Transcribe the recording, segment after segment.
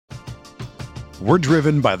We're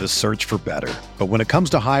driven by the search for better. But when it comes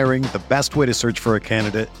to hiring, the best way to search for a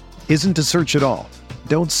candidate isn't to search at all.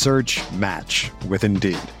 Don't search, match with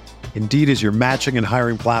Indeed. Indeed is your matching and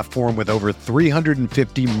hiring platform with over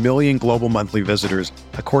 350 million global monthly visitors,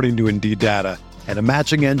 according to Indeed data, and a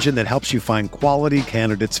matching engine that helps you find quality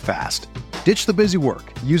candidates fast. Ditch the busy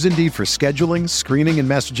work. Use Indeed for scheduling, screening, and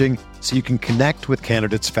messaging so you can connect with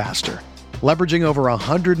candidates faster. Leveraging over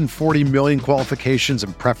 140 million qualifications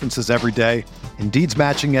and preferences every day, Indeed's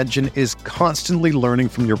matching engine is constantly learning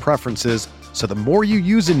from your preferences, so the more you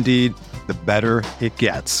use Indeed, the better it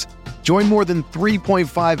gets. Join more than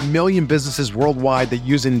 3.5 million businesses worldwide that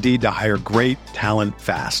use Indeed to hire great talent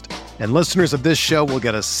fast. And listeners of this show will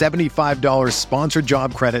get a $75 sponsored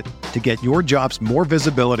job credit to get your jobs more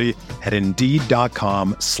visibility at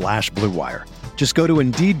Indeed.com/Blue Wire. Just go to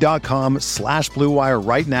Indeed.com/Blue Wire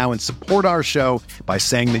right now and support our show by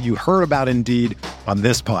saying that you heard about Indeed on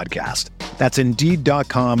this podcast. That's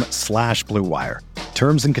Indeed.com/Blue Wire.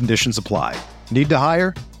 Terms and conditions apply. Need to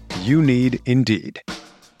hire? You need Indeed.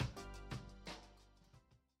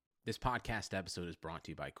 This podcast episode is brought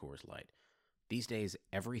to you by Coors Light. These days,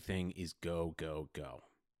 everything is go, go, go.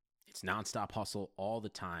 It's nonstop hustle all the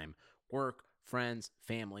time. Work, friends,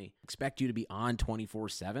 family, expect you to be on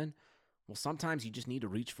 24/7. Well, sometimes you just need to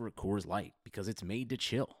reach for a Coors Light because it's made to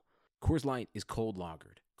chill. Coors Light is cold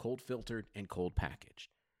lagered, cold filtered, and cold packaged.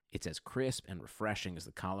 It's as crisp and refreshing as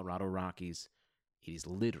the Colorado Rockies. It is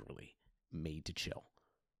literally made to chill.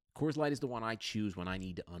 Coors Light is the one I choose when I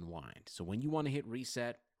need to unwind. So when you want to hit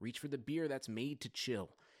reset, reach for the beer that's made to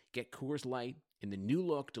chill. Get Coors Light in the new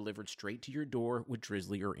look delivered straight to your door with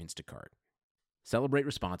Drizzly or Instacart. Celebrate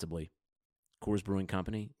responsibly. Coors Brewing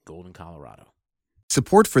Company, Golden, Colorado.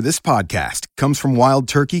 Support for this podcast comes from Wild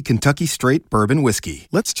Turkey Kentucky Straight Bourbon Whiskey.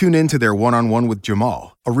 Let's tune in to their one-on-one with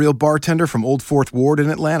Jamal, a real bartender from Old Fourth Ward in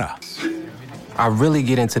Atlanta. I really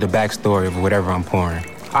get into the backstory of whatever I'm pouring,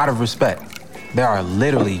 out of respect. There are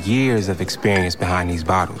literally years of experience behind these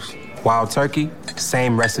bottles. Wild Turkey,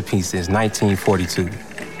 same recipe since 1942.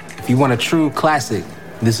 If you want a true classic,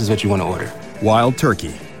 this is what you want to order. Wild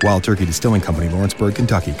Turkey. Wild Turkey Distilling Company, Lawrenceburg,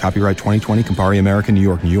 Kentucky. Copyright 2020, Campari American, New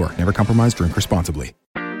York, New York. Never compromise, drink responsibly.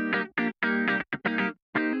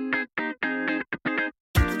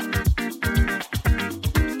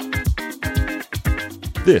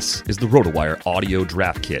 This is the RotoWire Audio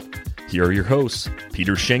Draft Kit. Here are your hosts,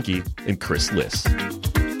 Peter Schenke and Chris Liss.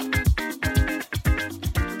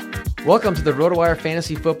 Welcome to the RotoWire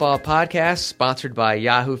Fantasy Football Podcast, sponsored by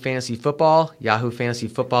Yahoo Fantasy Football. Yahoo Fantasy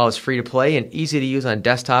Football is free to play and easy to use on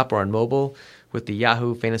desktop or on mobile with the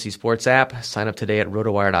Yahoo Fantasy Sports app. Sign up today at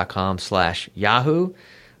rotowire.com/Yahoo.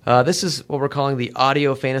 This is what we're calling the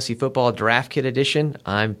Audio Fantasy Football Draft Kit Edition.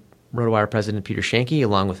 I'm RotoWire President Peter Schenke,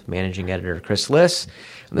 along with Managing Editor Chris Liss.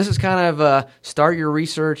 And this is kind of start your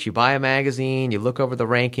research. You buy a magazine, you look over the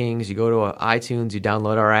rankings, you go to iTunes, you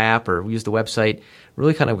download our app, or use the website,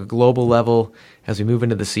 really kind of a global level as we move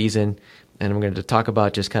into the season. And I'm going to talk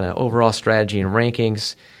about just kind of overall strategy and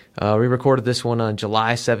rankings. We recorded this one on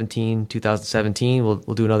July 17, 2017. We'll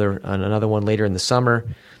do another one later in the summer.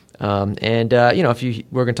 We're going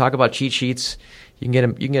to talk about cheat sheets. You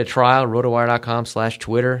can get a trial,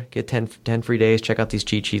 rotowire.com/Twitter. Get 10 free days. Check out these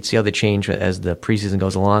cheat sheets. See how they change as the preseason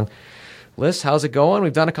goes along. Liz, how's it going?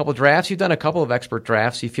 We've done a couple drafts. You've done a couple of expert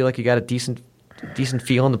drafts. You feel like you got a decent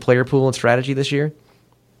feel on the player pool and strategy this year?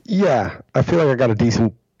 Yeah, I feel like I got a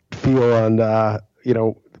decent feel on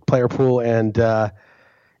player pool, and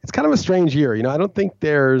it's kind of a strange year. I don't think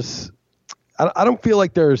I don't feel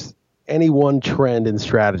like there's any one trend in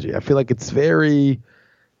strategy. I feel like it's very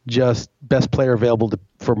just best player available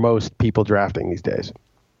for most people drafting these days.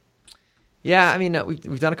 Yeah, I mean,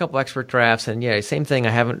 we've done a couple expert drafts, and yeah, same thing. I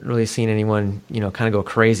haven't really seen anyone, kind of go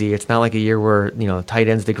crazy. It's not like a year where, tight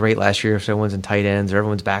ends did great last year, so everyone's in tight ends, or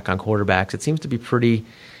everyone's back on quarterbacks. It seems to be pretty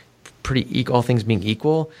equal, all things being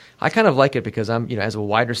equal. I kind of like it because I'm, as a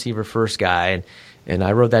wide receiver first guy, and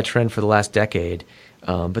I rode that trend for the last decade.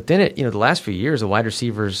 But then the last few years, the wide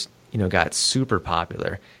receivers, got super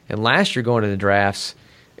popular. And last year going to the drafts,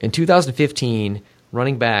 in 2015,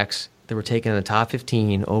 running backs that were taken in the top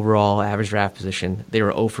 15 overall average draft position, they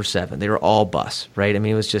were 0 for 7. They were all busts, right? I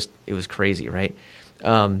mean, it was crazy, right?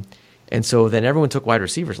 And so then everyone took wide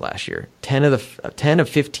receivers last year. 10 of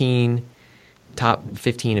 15, top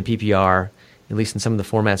 15 in PPR, at least in some of the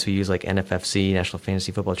formats we use like NFFC, National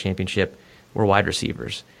Fantasy Football Championship, were wide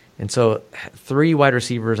receivers. And so 3 wide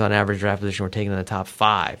receivers on average draft position were taken in the top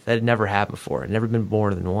 5. That had never happened before. It had never been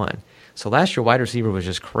more than one. So last year, wide receiver was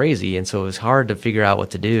just crazy, and so it was hard to figure out what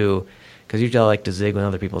to do because usually I like to zig when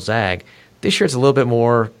other people zag. This year it's a little bit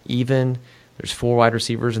more even. There's 4 wide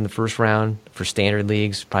receivers in the first round for standard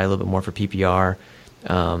leagues, probably a little bit more for PPR.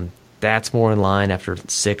 That's more in line after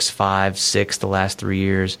 6, 5, 6 the last 3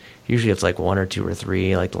 years. Usually it's like 1 or 2 or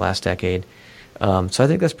 3 like the last decade. So I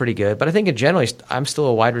think that's pretty good. But I think in general, I'm still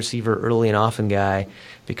a wide receiver early and often guy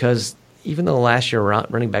because even though last year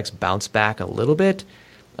running backs bounced back a little bit,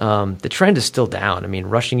 the trend is still down. I mean,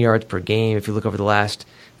 rushing yards per game, if you look over the last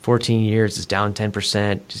 14 years, it's down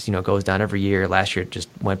 10%. Just, goes down every year. Last year it just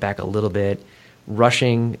went back a little bit.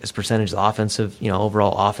 Rushing as percentage of offensive,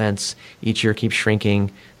 overall offense each year keeps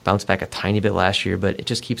shrinking. Bounced back a tiny bit last year, but it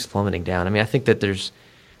just keeps plummeting down. I mean, I think that there's,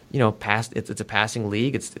 it's a passing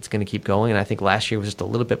league. It's going to keep going, and I think last year was just a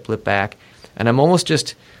little bit blip back. And I'm almost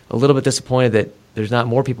just a little bit disappointed that there's not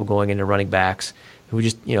more people going into running backs who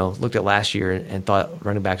just, looked at last year and thought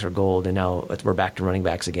running backs are gold, and now we're back to running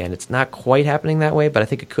backs again. It's not quite happening that way, but I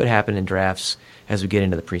think it could happen in drafts as we get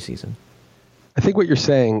into the preseason. I think what you're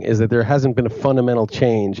saying is that there hasn't been a fundamental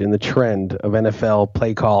change in the trend of NFL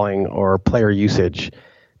play calling or player usage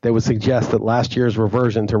that would suggest that last year's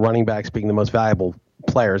reversion to running backs being the most valuable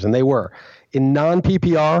players, and they were. In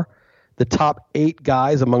non-PPR, the top 8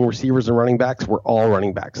 guys among receivers and running backs were all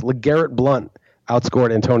running backs. LeGarrette Blount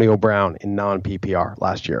outscored Antonio Brown in non-PPR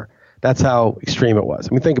last year. That's how extreme it was.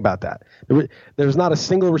 I mean, think about that. There's not a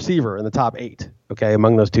single receiver in the top 8, okay,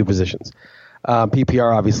 among those 2 positions.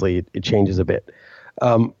 PPR, obviously, it changes a bit.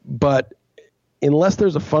 But unless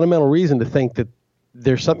there's a fundamental reason to think that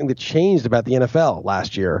there's something that changed about the NFL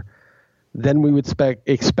last year, then we would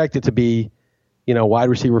expect it to be, wide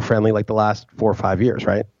receiver friendly like the last 4 or 5 years,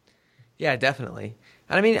 right? Yeah, definitely.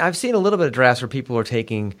 And I mean, I've seen a little bit of drafts where people are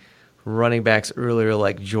taking running backs earlier,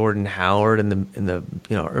 like Jordan Howard in the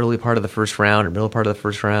early part of the first round or middle part of the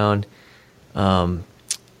first round. Kind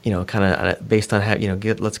of based on how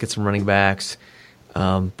let's get some running backs.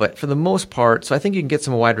 But for the most part, so I think you can get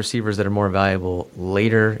some wide receivers that are more valuable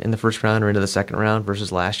later in the first round or into the second round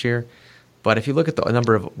versus last year. But if you look at the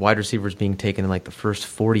number of wide receivers being taken in like the first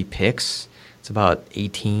 40 picks, it's about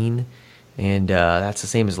 18. And that's the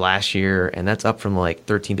same as last year. And that's up from like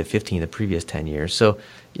 13 to 15 the previous 10 years. So,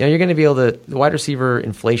 you're going to be able to, the wide receiver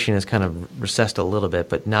inflation is kind of recessed a little bit,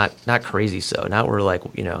 but not crazy so. Not where like,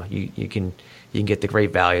 you can get the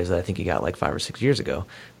great values that I think you got like 5 or 6 years ago.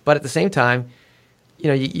 But at the same time,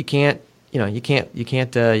 you can't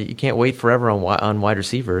wait forever on wide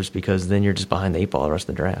receivers because then you're just behind the 8 ball the rest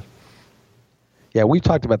of the draft. Yeah, we've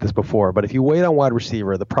talked about this before, but if you wait on wide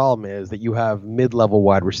receiver, the problem is that you have mid-level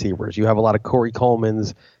wide receivers. You have a lot of Corey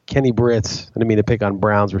Colemans, Kenny Britts. I didn't mean to pick on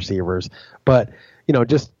Browns receivers, but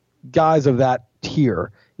just guys of that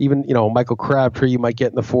tier. Even Michael Crabtree you might get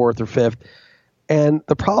in the 4th or 5th. And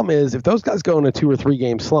the problem is if those guys go in a 2 or 3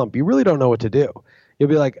 game slump, you really don't know what to do. You'll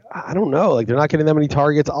be like, I don't know, like they're not getting that many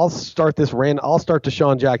targets. I'll start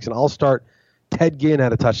Deshaun Jackson. I'll start Ted Ginn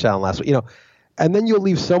had a touchdown last week. And then you'll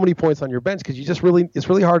leave so many points on your bench because it's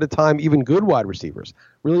really hard to time even good wide receivers.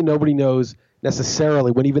 Really, nobody knows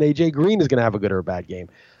necessarily when even A.J. Green is going to have a good or a bad game.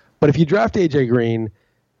 But if you draft A.J. Green,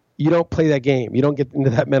 you don't play that game. You don't get into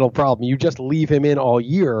that mental problem. You just leave him in all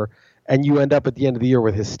year, and you end up at the end of the year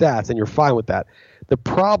with his stats, and you're fine with that. The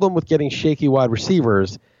problem with getting shaky wide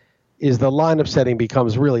receivers is the lineup setting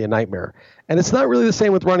becomes really a nightmare. And it's not really the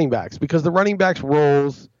same with running backs because the running backs'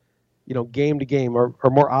 roles game to game are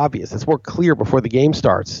more obvious. It's more clear before the game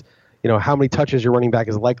starts, how many touches your running back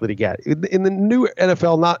is likely to get. In the new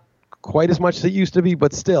NFL, not quite as much as it used to be,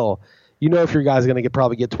 but still, if your guy's going to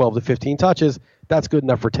probably get 12 to 15 touches, that's good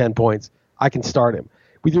enough for 10 points. I can start him.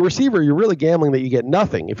 With your receiver, you're really gambling that you get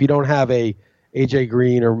nothing if you don't have a A.J.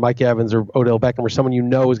 Green or Mike Evans or Odell Beckham or someone is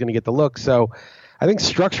going to get the look. So I think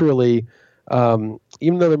structurally, even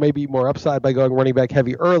though there may be more upside by going running back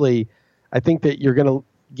heavy early, I think that you're going to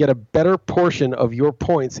get a better portion of your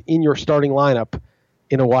points in your starting lineup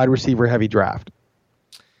in a wide receiver heavy draft.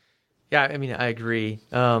 Yeah, I mean, I agree.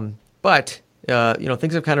 But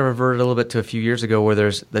things have kind of reverted a little bit to a few years ago where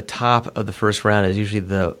there's the top of the first round is usually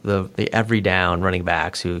the every down running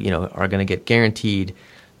backs who, are going to get guaranteed,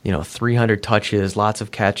 300 touches, lots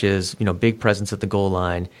of catches, big presence at the goal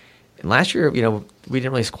line. And last year, we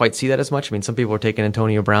didn't really quite see that as much. I mean, some people were taking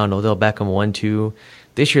Antonio Brown, Odell Beckham 1, 2.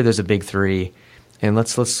 This year there's a big 3. And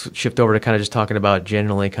let's shift over to kind of just talking about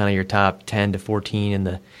generally kind of your top 10 to 14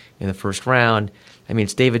 in the first round. I mean,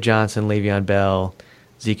 it's David Johnson, Le'Veon Bell,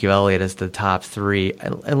 Ezekiel Elliott as the top 3.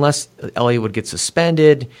 Unless Elliott would get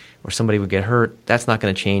suspended or somebody would get hurt, that's not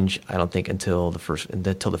going to change, I don't think, until the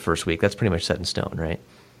first week. That's pretty much set in stone, right?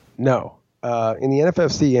 No. In the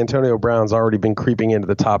NFFC, Antonio Brown's already been creeping into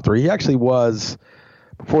the top 3. He actually was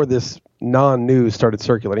before this non-news started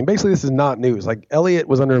circulating. Basically, this is not news. Like Elliott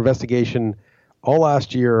was under investigation all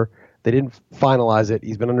last year They didn't finalize it.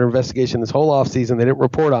 He's been under investigation this whole offseason. They didn't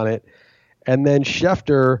report on it. And then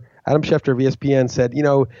Adam Schefter of ESPN said,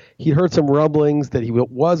 he heard some rumblings that he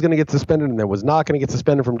was going to get suspended and then was not going to get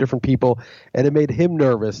suspended from different people, and it made him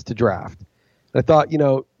nervous to draft. And I thought,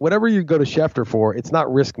 whatever you go to Schefter for, it's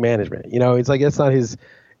not risk management. It's like it's not his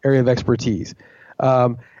area of expertise.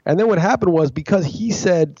 And then what happened was, because he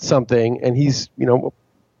said something, and he's,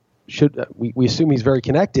 we assume he's very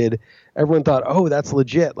connected, everyone thought, oh, that's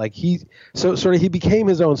legit. Like he became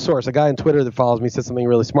his own source. A guy on Twitter that follows me said something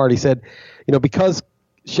really smart. He said, because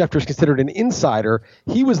Schefter's considered an insider,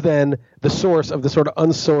 he was then the source of the sort of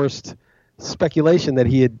unsourced speculation that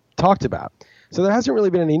he had talked about. So there hasn't really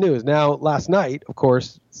been any news. Now, last night, of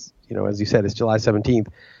course, as you said, it's July 17th,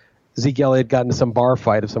 Zeke Elliott got into some bar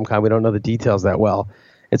fight of some kind. We don't know the details that well.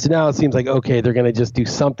 And so now it seems like, okay, they're going to just do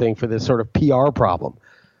something for this sort of PR problem.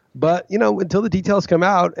 But, until the details come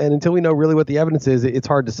out and until we know really what the evidence is, it's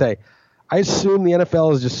hard to say. I assume the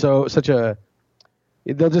NFL is just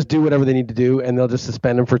they'll just do whatever they need to do, and they'll just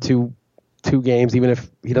suspend him for two games, even if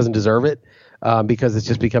he doesn't deserve it, because it's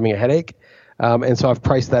just becoming a headache. And so I've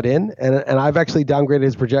priced that in, and I've actually downgraded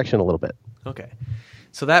his projection a little bit. Okay.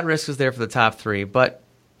 So that risk is there for the top three, but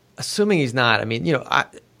assuming he's not,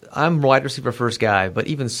 I'm wide receiver first guy, but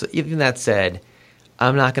even that said,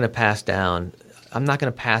 I'm not going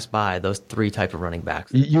to pass by those three type of running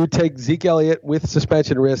backs. You would take Zeke Elliott with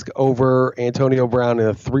suspension risk over Antonio Brown in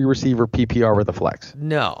a 3-receiver PPR with a flex?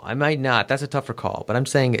 No, I might not. That's a tougher call. But I'm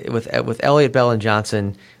saying with Elliott, Bell, and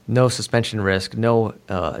Johnson, no suspension risk, no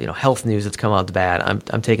health news that's come out bad.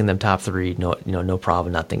 I'm taking them top three. No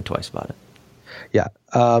problem. Not think twice about it. Yeah.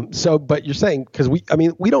 But you're saying, because we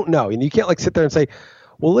don't know, and you can't sit there and say,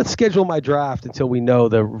 well, let's schedule my draft until we know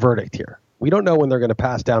the verdict here. We don't know when they're going to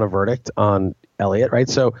pass down a verdict on Elliott, right?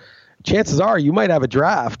 So chances are you might have a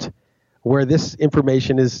draft where this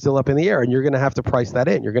information is still up in the air, and you're going to have to price that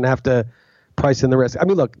in. You're going to have to price in the risk.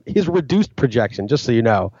 Look, his reduced projection, just so you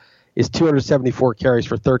know, is 274 carries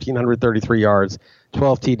for 1,333 yards,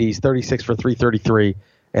 12 TDs, 36 for 333,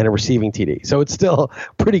 and a receiving TD. So it's still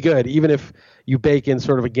pretty good, even if you bake in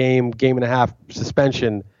sort of a game and a half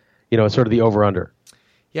suspension, sort of the over-under.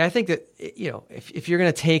 Yeah, I think that, if you're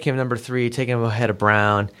going to take him number 3, take him ahead of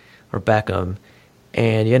Brown or Beckham,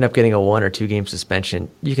 and you end up getting a 1 or 2 game suspension,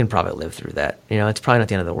 you can probably live through that. It's probably not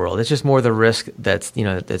the end of the world. It's just more the risk that's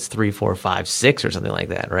 3, 4, 5, 6 or something like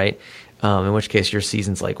that, right? In which case your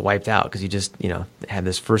season's wiped out because you just, have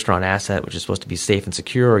this first round asset, which is supposed to be safe and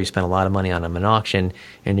secure, or you spent a lot of money on them in auction,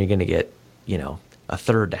 and you're going to get, a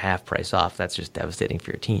third to half price off. That's just devastating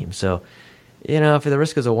for your team. So, if the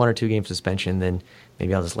risk is a 1 or 2 game suspension, then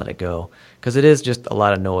maybe I'll just let it go, because it is just a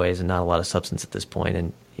lot of noise and not a lot of substance at this point.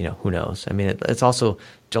 And, who knows? It's also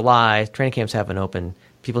July. Training camps haven't opened.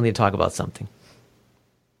 People need to talk about something.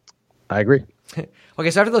 I agree. Okay,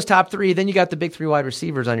 so after those top 3, then you got the big 3 wide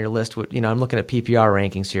receivers on your list. I'm looking at PPR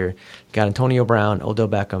rankings here. You got Antonio Brown, Odell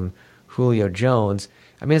Beckham, Julio Jones.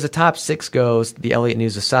 As the top 6 goes, the Elliott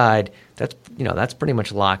news aside, that's pretty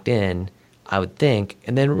much locked in, I would think.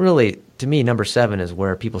 And then really, to me, number 7 is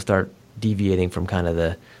where people start deviating from kind of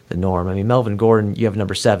the norm. Melvin Gordon, you have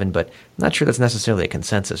number 7, but I'm not sure that's necessarily a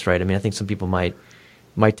consensus, right? I think some people might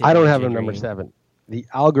take I don't have him number 7. The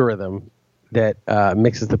algorithm that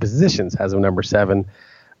mixes the positions has him number 7.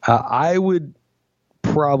 I would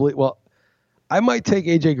probably, I might take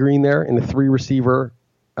AJ Green there in the 3-receiver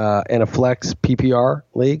and a flex PPR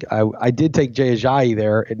league. I did take Jay Ajayi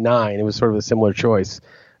there at 9. It was sort of a similar choice.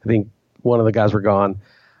 I think one of the guys were gone.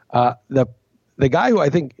 The guy who I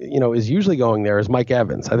think, is usually going there is Mike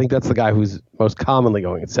Evans. I think that's the guy who's most commonly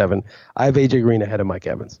going at 7. I have AJ Green ahead of Mike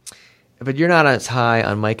Evans. But you're not as high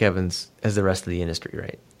on Mike Evans as the rest of the industry,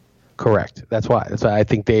 right? Correct. That's why I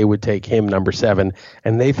think they would take him number 7,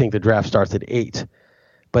 and they think the draft starts at 8.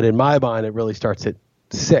 But in my mind, it really starts at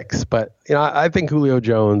 6. But I think Julio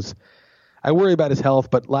Jones, I worry about his health,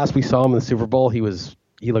 but last we saw him in the Super Bowl, he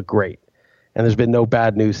looked great, and there's been no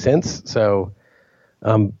bad news since. So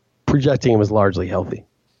projecting him as largely healthy.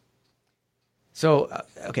 So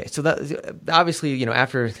so that obviously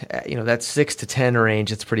after that 6 to 10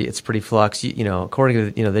 range, it's pretty flux.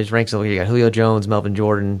 According to there's ranks. You got Julio Jones, Melvin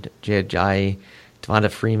Jordan, Jay Ajayi, Devonta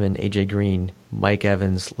Freeman, AJ Green, Mike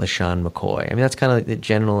Evans, LaShawn McCoy. That's kind of the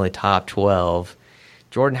generally top 12.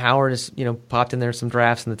 Jordan Howard has popped in there some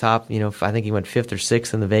drafts in the top. I think he went 5th or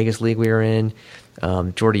 6th in the Vegas league we were in.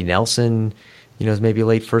 Jordy Nelson, is maybe a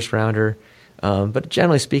late first rounder. But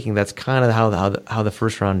generally speaking, that's kind of how the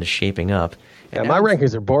first round is shaping up. Yeah, my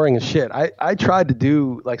rankings are boring as shit. I tried to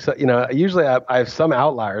do usually I have some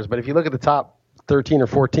outliers, but if you look at the top 13 or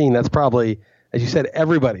 14, that's probably as you said,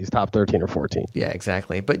 everybody's top 13 or 14. Yeah,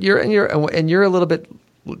 exactly. But you're a little bit,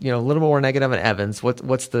 a little more negative on Evans.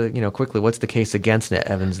 What's the, quickly, what's the case against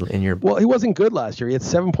Evans in your? Well, he wasn't good last year. He had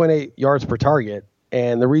 7.8 yards per target,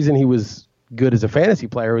 and the reason he was good as a fantasy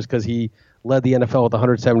player was because he led the NFL with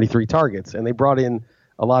 173 targets, and they brought in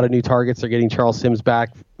a lot of new targets. They're getting Charles Sims back,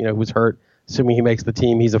 who was hurt. Assuming he makes the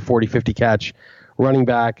team, he's a 40-50 catch running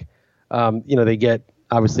back. They get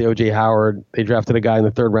obviously O.J. Howard. They drafted a guy in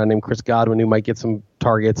the third round named Chris Godwin who might get some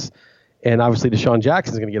targets, and obviously Deshaun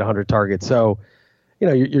Jackson's going to get 100 targets. So,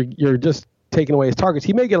 you're just taking away his targets.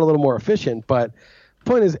 He may get a little more efficient, but the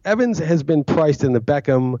point is Evans has been priced in the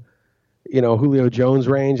Beckham, Julio Jones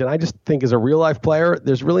range, and I just think as a real life player,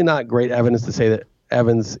 there's really not great evidence to say that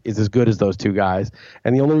Evans is as good as those two guys.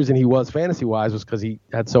 And the only reason he was fantasy wise was because he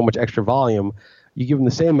had so much extra volume. You give him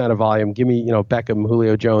the same amount of volume, give me, Beckham,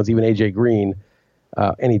 Julio Jones, even AJ Green,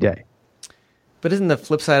 any day. But isn't the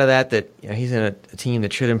flip side of that he's in a team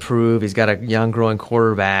that should improve? He's got a young, growing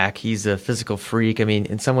quarterback. He's a physical freak. I mean,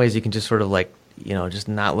 in some ways, you can just sort of just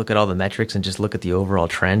not look at all the metrics and just look at the overall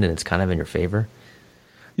trend, and it's kind of in your favor.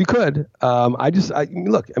 You could.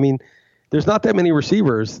 Look. I mean, there's not that many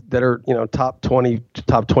receivers that are top 20,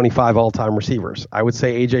 top 25 all-time receivers. I would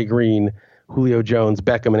say AJ Green, Julio Jones,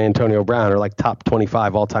 Beckham, and Antonio Brown are like top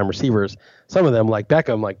 25 all-time receivers. Some of them, like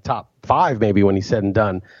Beckham, like top 5 maybe when he's said and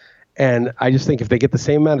done. And I just think if they get the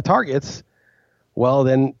same amount of targets, well,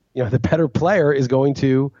 then the better player is going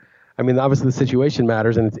to. I mean, obviously the situation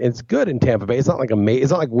matters, and it's good in Tampa Bay. It's not like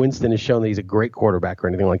it's not like Winston has shown that he's a great quarterback or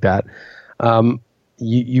anything like that.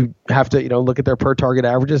 You have to look at their per target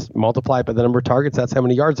averages, multiply it by the number of targets. That's how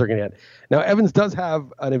many yards they're going to get. Now Evans does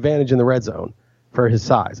have an advantage in the red zone for his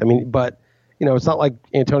size. I mean, but it's not like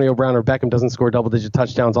Antonio Brown or Beckham doesn't score double-digit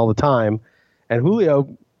touchdowns all the time, and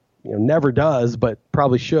Julio never does, but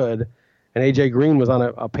probably should. And AJ Green was on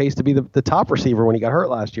a pace to be the top receiver when he got hurt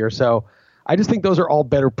last year. So I just think those are all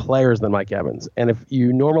better players than Mike Evans. And if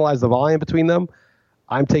you normalize the volume between them,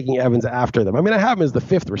 I'm taking Evans after them. I mean, I have him as the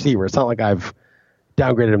 5th receiver. It's not like I've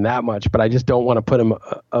downgraded him that much, but I just don't want to put him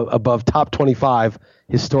above top 25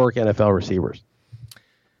 historic NFL receivers.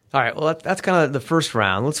 All right, well, that's kind of the first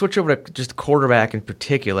round. Let's switch over to just quarterback in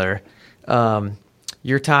particular.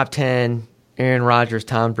 Your top 10, Aaron Rodgers,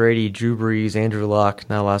 Tom Brady, Drew Brees, Andrew Luck,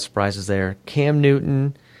 not a lot of surprises there. Cam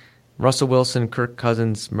Newton, Russell Wilson, Kirk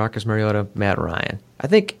Cousins, Marcus Mariota, Matt Ryan. I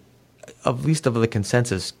think, at least of the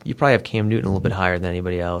consensus, you probably have Cam Newton a little bit higher than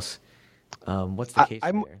anybody else. What's the case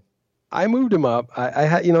there? I moved him up. I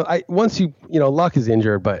had, once Luck is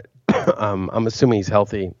injured, but I'm assuming he's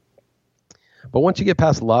healthy. But once you get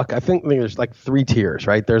past Luck, I think there's like 3 tiers,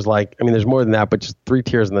 right? There's there's more than that, but just 3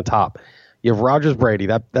 tiers in the top. You have Rodgers, Brady,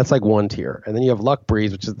 that's like 1 tier. And then you have Luck,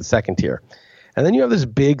 Breeze, which is the 2nd tier. And then you have this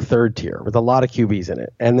big 3rd tier with a lot of QBs in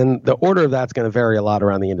it. And then the order of that's going to vary a lot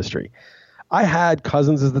around the industry. I had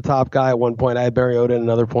Cousins as the top guy at one point. I had Mariota at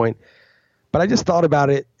another point. But I just thought about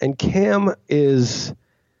it, and Cam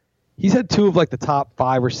he's had 2 of like the top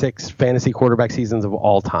 5 or 6 fantasy quarterback seasons of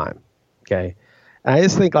all time. Okay. And I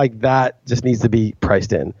just think like that just needs to be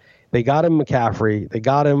priced in. They got him McCaffrey. They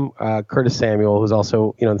got him Curtis Samuel, who's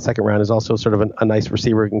also, in the 2nd round is also sort of a nice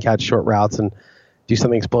receiver who can catch short routes and do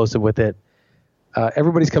something explosive with it.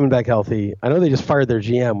 Everybody's coming back healthy. I know they just fired their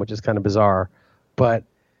GM, which is kind of bizarre, but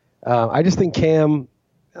I just think Cam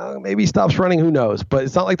maybe he stops running. Who knows? But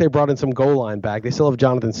it's not like they brought in some goal line back. They still have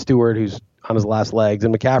Jonathan Stewart, who's on his last legs,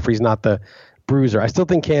 and McCaffrey's not the bruiser. I still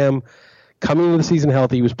think Cam, coming into the season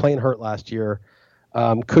healthy, he was playing hurt last year,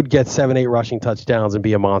 could get 7-8 rushing touchdowns and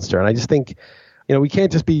be a monster. And I just think, we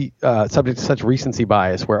can't just be subject to such recency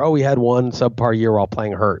bias where, we had one subpar year while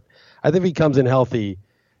playing hurt. I think if he comes in healthy,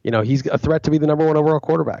 he's a threat to be the number 1 overall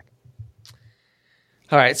quarterback.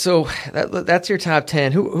 All right, so that's your top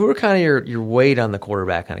 10. Who are kind of your weight on the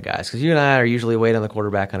quarterback kind of guys? Because you and I are usually weight on the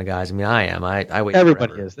quarterback kind of guys. I mean, I am. I wait.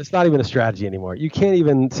 Everybody forever. is. It's not even a strategy anymore. You can't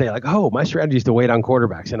even say like, my strategy is to wait on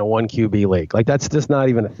quarterbacks in a 1 QB league. Like that's just not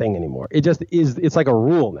even a thing anymore. It just is. It's like a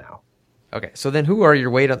rule now. Okay, so then who are your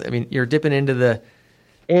weight on? I mean, you're dipping into the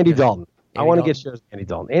Andy Dalton. I want to get shares of Andy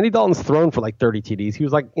Dalton. Andy Dalton's thrown for like 30 TDs. He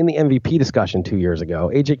was like in the MVP discussion 2 years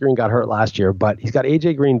ago. AJ Green got hurt last year, but he's got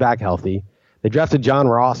AJ Green back healthy. They drafted John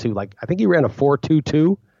Ross, who I think he ran a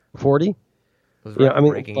 4.22 40. It was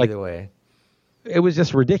breaking either way. It was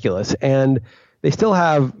just ridiculous. And they still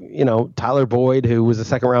have, Tyler Boyd, who was a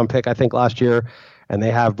 2nd round pick, I think, last year. And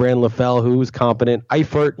they have Brandon LaFell, who was competent.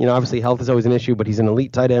 Eifert, obviously health is always an issue, but he's an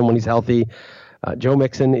elite tight end when he's healthy. Joe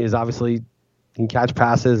Mixon is obviously can catch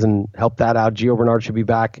passes and help that out. Gio Bernard should be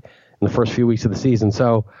back in the first few weeks of the season.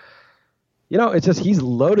 So, it's just he's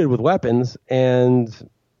loaded with weapons. And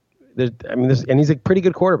and he's a pretty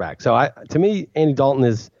good quarterback. So to me, Andy Dalton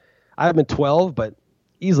I have him at 12, but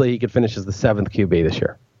easily he could finish as the 7th QB this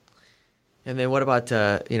year. And then what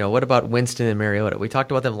about Winston and Mariota? We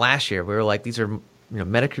talked about them last year. We were like, these are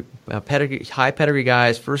high pedigree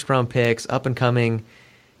guys, first round picks, up and coming,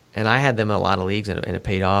 and I had them in a lot of leagues, and it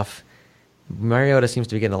paid off. Mariota seems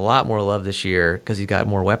to be getting a lot more love this year because he's got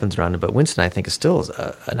more weapons around him. But Winston, I think, is still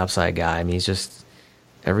an upside guy. I mean, he's just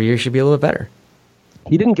every year should be a little bit better.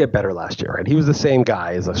 He didn't get better last year, right? He was the same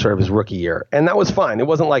guy as sort of his rookie year, and that was fine. It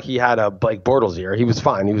wasn't like he had a Blake Bortles year. He was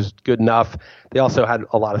fine. He was good enough. They also had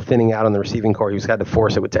a lot of thinning out on the receiving core. He had to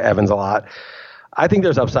force it to Evans a lot. I think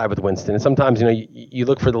there's upside with Winston. And sometimes, you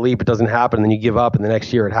look for the leap, it doesn't happen, and then you give up, and the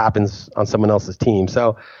next year it happens on someone else's team.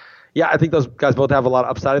 So, yeah, I think those guys both have a lot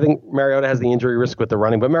of upside. I think Mariota has the injury risk with the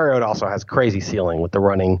running, but Mariota also has crazy ceiling with the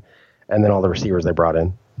running and then all the receivers they brought in.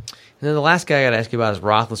 And then the last guy I got to ask you about is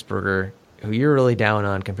Roethlisberger, who you're really down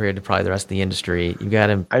on compared to probably the rest of the industry. You got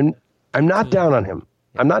him. I'm not down on him.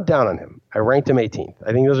 I'm not down on him. I ranked him 18th.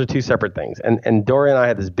 I think those are two separate things. And Dory and I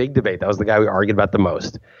had this big debate. That was the guy we argued about the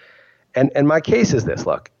most. And my case is this.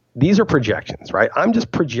 Look, these are projections, right? I'm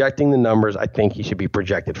just projecting the numbers I think he should be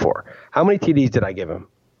projected for. How many TDs did I give him?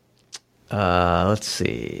 Let's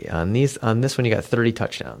see. On this one, you got 30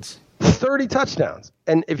 touchdowns. 30 touchdowns.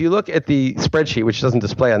 And if you look at the spreadsheet, which doesn't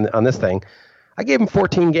display on this thing, I gave him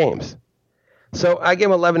 14 games. So I gave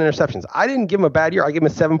him 11 interceptions. I didn't give him a bad year. I gave him a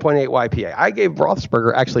 7.8 YPA. I gave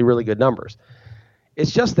Roethlisberger actually really good numbers.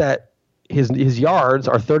 It's just that his yards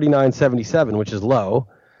are 39.77, which is low,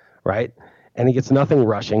 right? And he gets nothing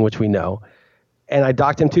rushing, which we know. And I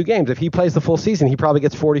docked him 2 games. If he plays the full season, he probably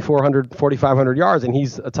gets 4,400, 4,500 yards, and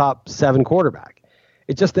he's a top 7 quarterback.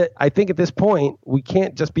 It's just that I think at this point, we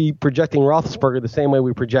can't just be projecting Roethlisberger the same way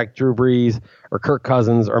we project Drew Brees or Kirk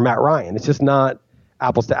Cousins or Matt Ryan. It's just not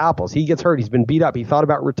apples to apples. He gets hurt. He's been beat up. He thought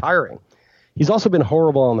about retiring. He's also been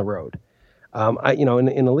horrible on the road. In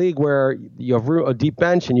a league where you have a deep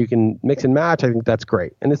bench and you can mix and match, I think that's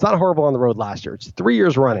great. And it's not horrible on the road last year. It's 3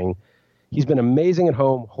 years running. He's been amazing at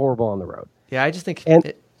home, horrible on the road. Yeah, I just think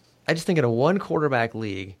in a one quarterback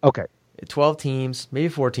league, okay, 12 teams, maybe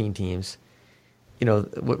 14 teams,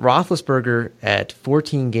 with Roethlisberger at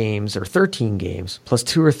 14 games or 13 games plus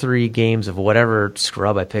 2 or 3 games of whatever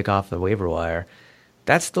scrub I pick off the waiver wire,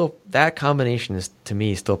 that combination is to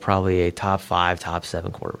me still probably a top 5, top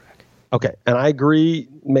 7 quarterback. Okay, and I agree.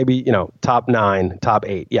 Maybe top 9, top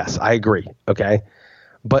 8. Yes, I agree. Okay,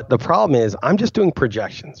 but the problem is I'm just doing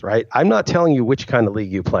projections, right? I'm not telling you which kind of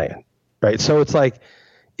league you play in. Right. So it's like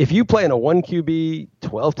if you play in a 1 QB,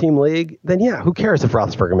 12-team league, then yeah, who cares if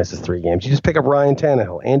Roethlisberger misses 3 games? You just pick up Ryan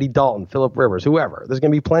Tannehill, Andy Dalton, Phillip Rivers, whoever. There's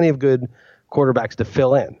going to be plenty of good quarterbacks to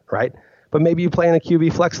fill in. Right. But maybe you play in a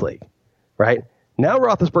QB flex league. Right. Now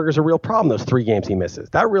Roethlisberger's a real problem, those 3 games he misses.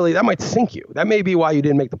 That might sink you. That may be why you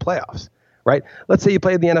didn't make the playoffs. Right. Let's say you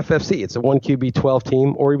play in the NFFC. It's a 1 QB,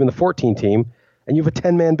 12-team or even the 14-team, and you have a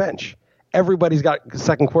 10-man bench. Everybody's got a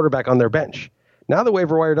second quarterback on their bench. Now the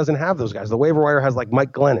waiver wire doesn't have those guys. The waiver wire has like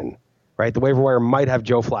Mike Glennon, right? The waiver wire might have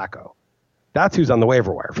Joe Flacco. That's who's on the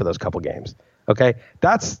waiver wire for those couple games. Okay,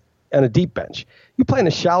 that's on a deep bench. You play in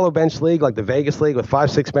a shallow bench league like the Vegas league with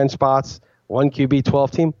 5-6 bench spots, 1 QB,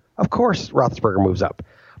 12-team. Of course, Roethlisberger moves up.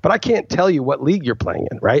 But I can't tell you what league you're playing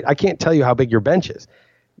in, right? I can't tell you how big your bench is.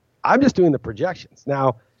 I'm just doing the projections.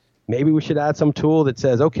 Now, maybe we should add some tool that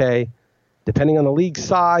says, okay, depending on the league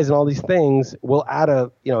size and all these things, we'll add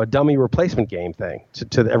a dummy replacement game thing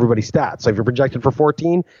to everybody's stats. So if you're projected for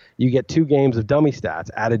 14, you get 2 games of dummy stats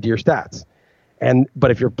added to your stats. But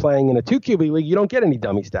if you're playing in a 2 QB league, you don't get any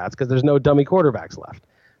dummy stats because there's no dummy quarterbacks left.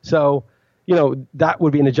 So, that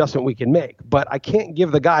would be an adjustment we can make. But I can't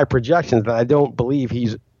give the guy projections that I don't believe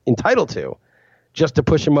he's entitled to just to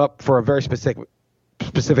push him up for a very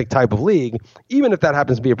specific type of league, even if that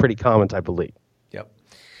happens to be a pretty common type of league. Yep.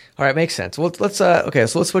 All right, makes sense. Well, let's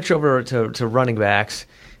switch over to running backs.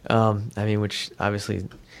 Which obviously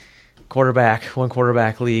one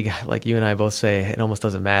quarterback league, like you and I both say, it almost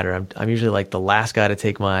doesn't matter. I'm usually like the last guy to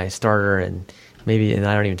take my starter, and I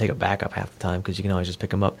don't even take a backup half the time because you can always just pick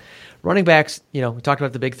them up. Running backs, we talked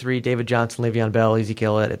about the big 3: David Johnson, Le'Veon Bell,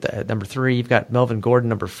 Ezekiel at number 3. You've got Melvin Gordon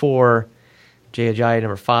number 4, Jay Ajayi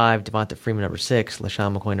number 5, Devonta Freeman number 6,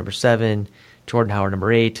 LaShawn McCoy number 7. Jordan Howard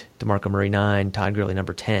number 8, DeMarco Murray 9, Todd Gurley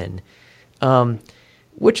number 10.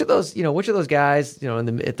 Which of those guys,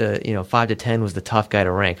 at the 5 to 10 was the tough guy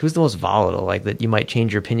to rank? Who's the most volatile, like that you might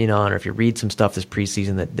change your opinion on, or if you read some stuff this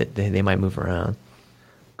preseason that they might move around?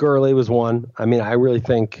 Gurley was one. I mean, I really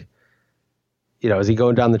think, is he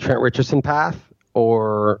going down the Trent Richardson path,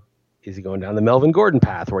 or is he going down the Melvin Gordon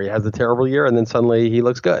path where he has the terrible year and then suddenly he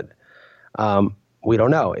looks good? we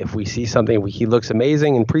don't know. If we see something, he looks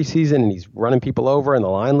amazing in preseason and he's running people over and the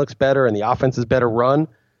line looks better and the offense is better run,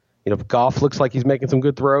 if Goff looks like he's making some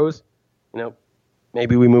good throws,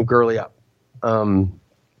 maybe we move Gurley up.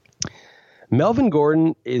 Melvin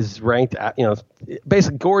Gordon is ranked at,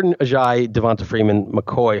 basically Gordon, Ajayi, Devonta Freeman,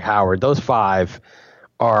 McCoy, Howard. Those 5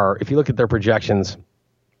 are, if you look at their projections,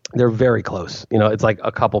 they're very close. It's like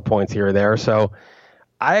a couple points here or there. So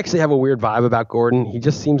I actually have a weird vibe about Gordon. He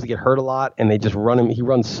just seems to get hurt a lot, and they just run him. He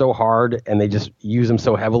runs so hard, and they just use him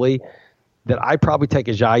so heavily that I probably take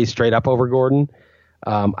Ajayi straight up over Gordon.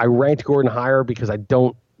 I ranked Gordon higher because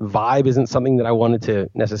vibe isn't something that I wanted to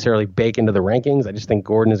necessarily bake into the rankings. I just think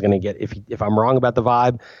Gordon is going to get, if I'm wrong about the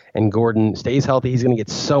vibe and Gordon stays healthy, he's going to get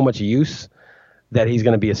so much use that he's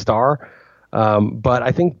going to be a star. But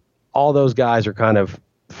I think all those guys are kind of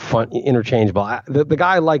fun, interchangeable. The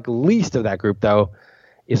guy I like least of that group, though,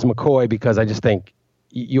 is McCoy, because I just think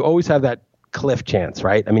you always have that cliff chance,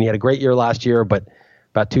 right? I mean, he had a great year last year, but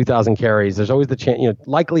about 2,000 carries. There's always the chance,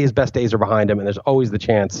 likely his best days are behind him, and there's always the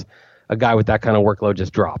chance a guy with that kind of workload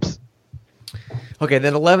just drops. Okay,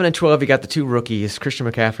 then 11 and 12, you got the 2 rookies, Christian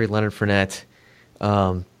McCaffrey, Leonard Fournette.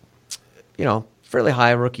 Fairly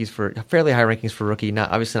high rankings for rookie.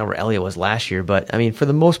 Not obviously not where Elliott was last year, but I mean, for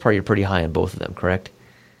the most part, you're pretty high on both of them, correct?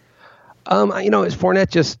 Is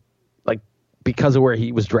Fournette just because of where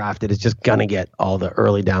he was drafted, is just gonna get all the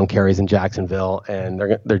early down carries in Jacksonville, and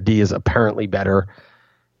their D is apparently better.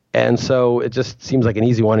 And so it just seems like an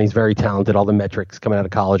easy one. He's very talented. All the metrics coming out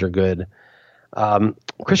of college are good.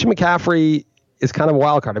 Christian McCaffrey is kind of a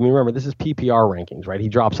wild card. I mean, remember, this is PPR rankings, right? He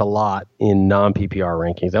drops a lot in non-PPR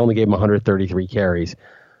rankings. They only gave him 133 carries.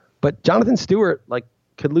 But Jonathan Stewart,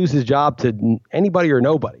 could lose his job to anybody or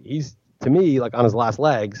nobody. He's, to me, on his last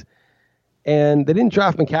legs. And they didn't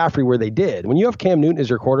draft McCaffrey where they did. When you have Cam Newton as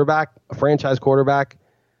your quarterback, a franchise quarterback,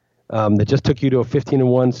 that just took you to a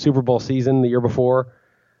 15-1 Super Bowl season the year before,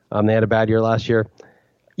 they had a bad year last year.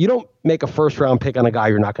 You don't make a first-round pick on a guy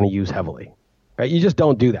you're not going to use heavily, right? You just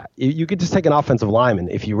don't do that. You could just take an offensive lineman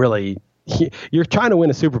if you're trying to win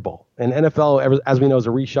a Super Bowl. And NFL, as we know, is a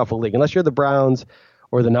reshuffle league. Unless you're the Browns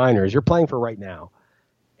or the Niners, you're playing for right now.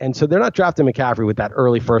 And so they're not drafting McCaffrey with that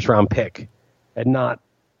early first-round pick and not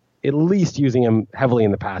at least using him heavily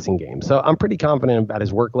in the passing game. So I'm pretty confident about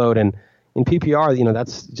his workload. And in PPR,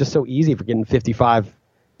 that's just so easy for getting 55,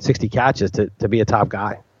 60 catches to be a top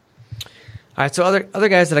guy. All right, so other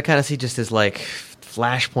guys that I kind of see just as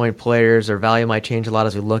flashpoint players, or value might change a lot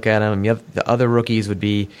as we look at them. The other rookies would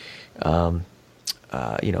be, Joe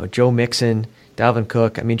Mixon, Dalvin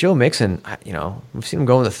Cook. I mean, Joe Mixon, we've seen him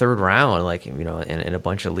go in the 3rd round, in a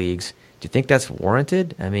bunch of leagues. Do you think that's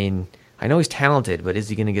warranted? I mean, I know he's talented, but is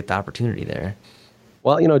he going to get the opportunity there?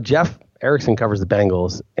 Well, Jeff Erickson covers the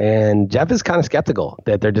Bengals, and Jeff is kind of skeptical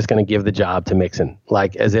that they're just going to give the job to Mixon,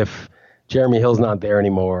 as if Jeremy Hill's not there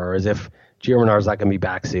anymore, or as if Gio Bernard's not going to be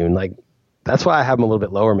back soon. That's why I have him a little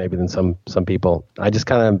bit lower maybe than some people. I just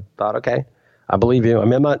kind of thought, okay, I believe you. I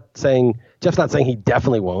mean, Jeff's not saying he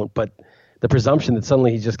definitely won't, but the presumption that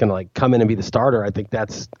suddenly he's just going to come in and be the starter, I think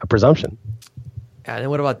that's a presumption. And then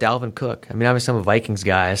what about Dalvin Cook? I mean, obviously I'm a Vikings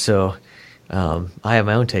guy, so I have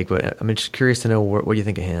my own take, but I'm just curious to know what you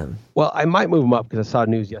think of him. Well, I might move him up because I saw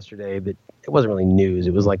news yesterday that it wasn't really news.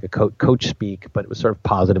 It was like a coach speak, but it was sort of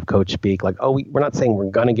positive coach speak. We're not saying we're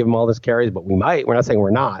going to give him all this carries, but we might. We're not saying we're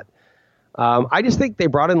not. I just think they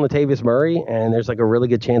brought in Latavius Murray, and there's a really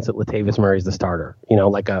good chance that Latavius Murray is the starter, a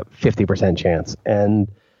 50% chance. And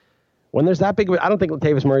when there's that big, I don't think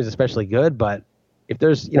Latavius Murray is especially good, but if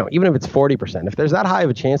there's, even if it's 40%, if there's that high of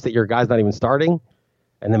a chance that your guy's not even starting,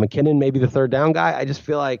 and then McKinnon may be the 3rd down guy, I just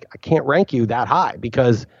feel like I can't rank you that high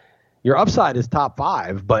because your upside is top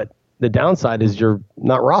 5, but the downside is you're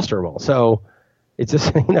not rosterable. So it's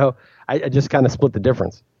just, I just kind of split the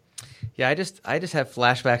difference. Yeah, I just have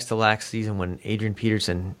flashbacks to last season when Adrian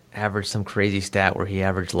Peterson averaged some crazy stat where he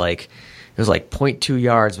averaged it was 0.2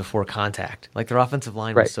 yards before contact. Their offensive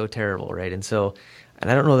line was so terrible, right? And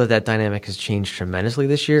I don't know that dynamic has changed tremendously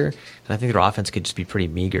this year. And I think their offense could just be pretty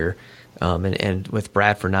meager. And with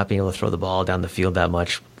Bradford not being able to throw the ball down the field that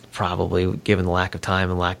much, probably given the lack of time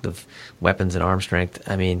and lack of weapons and arm strength,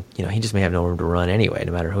 I mean, he just may have no room to run anyway,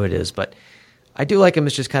 no matter who it is. But I do like him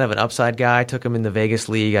as just kind of an upside guy. I took him in the Vegas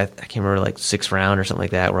league. I can't remember, 6th round or something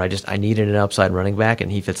like that, where I needed an upside running back,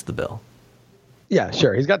 and he fits the bill. Yeah,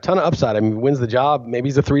 sure. He's got a ton of upside. I mean, wins the job. Maybe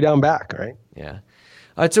he's a 3-down back, right? Yeah.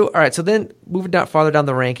 All right. So then moving farther down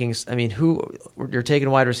the rankings, I mean, you're taking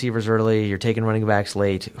wide receivers early, you're taking running backs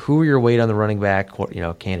late. Who are your weight on the running back,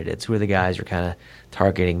 candidates? Who are the guys you're kind of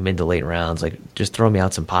targeting mid to late rounds? Just throw me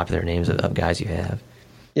out some popular names of guys you have.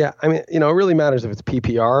 Yeah, I mean, it really matters if it's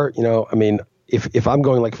PPR. if I'm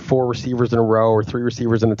going like 4 receivers in a row or 3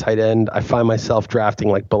 receivers and a tight end, I find myself drafting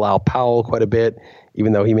like Bilal Powell quite a bit,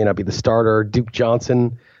 even though he may not be the starter. Duke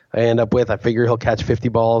Johnson, I end up with. I figure he'll catch 50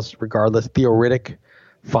 balls regardless. Theo Riddick,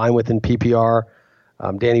 fine within PPR.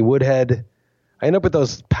 Danny Woodhead. I end up with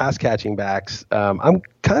those pass catching backs. I'm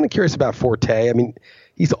kind of curious about Forte. I mean,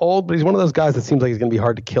 he's old, but he's one of those guys that seems like he's going to be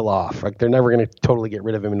hard to kill off. Like they're never going to totally get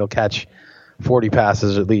rid of him, and he'll catch 40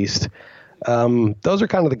 passes at least. Those are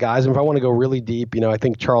kind of the guys. And if I want to go really deep, I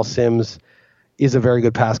think Charles Sims is a very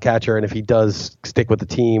good pass catcher, and if he does stick with the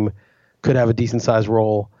team, could have a decent sized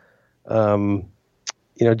role.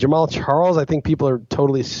 Jamal Charles, I think people are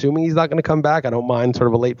totally assuming he's not going to come back. I don't mind sort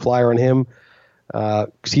of a late flyer on him.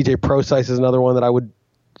 CJ Prosise is another one that I would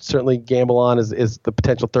certainly gamble on is the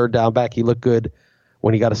potential third down back. He looked good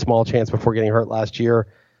when he got a small chance before getting hurt last year.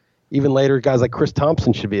 Even later, guys like Chris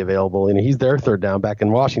Thompson should be available. He's their third down back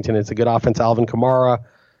in Washington. It's a good offense. Alvin Kamara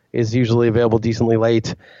is usually available decently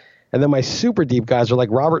late. And then my super deep guys are like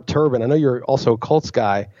Robert Turbin. I know you're also a Colts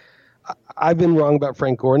guy. I've been wrong about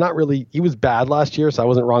Frank Gore. Not really. He was bad last year, so I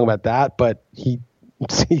wasn't wrong about that. But he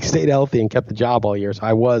stayed healthy and kept the job all year, so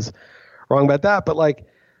I was wrong about that. But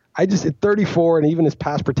I just at 34, and even his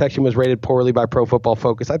pass protection was rated poorly by Pro Football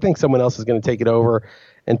Focus. I think someone else is going to take it over,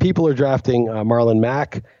 and people are drafting Marlon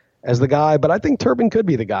Mack as the guy. But I think Turbin could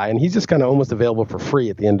be the guy, and he's just kind of almost available for free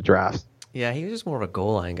at the end of drafts. Yeah, he was just more of a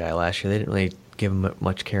goal line guy last year. They didn't really give him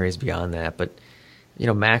much carries beyond that. But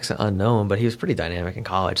Mack's unknown, but he was pretty dynamic in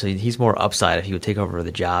college. So he's more upside if he would take over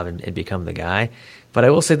the job and become the guy. But I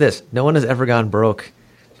will say this: no one has ever gone broke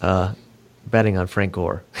betting on Frank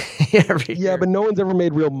Gore. Yeah, but no one's ever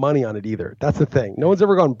made real money on it either. That's the thing. No one's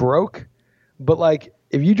ever gone broke. But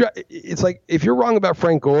it's like if you're wrong about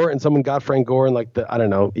Frank Gore and someone got Frank Gore in I don't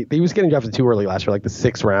know, he was getting drafted too early last year, like the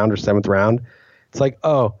 6th round or 7th round. It's like,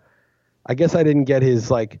 oh, I guess I didn't get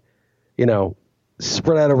his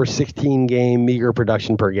spread out over 16 game meager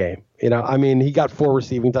production per game. I mean, he got 4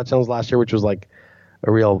 receiving touchdowns last year, which was like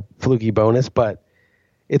a real fluky bonus, but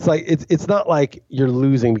it's like it's not like you're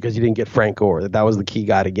losing because you didn't get Frank Gore. That was the key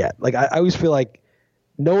guy to get. I always feel like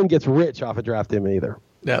no one gets rich off of drafting him either.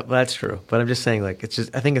 Yeah, that's true. But I'm just saying, I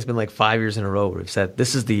think it's been 5 years in a row where we've said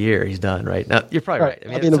this is the year he's done. Right now, you're probably right.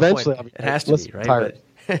 I mean eventually it has to be right.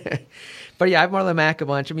 But yeah, I have Marlon Mack a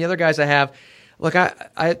bunch. I mean, the other guys I have. Look, I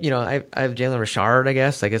have Jalen Richard. I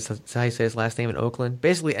guess that's how you say his last name in Oakland.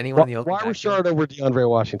 Basically, anyone in the Oakland. Why Richard over DeAndre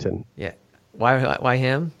Washington? Yeah, why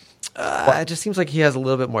him? It just seems like he has a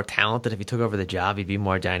little bit more talent. That if he took over the job, he'd be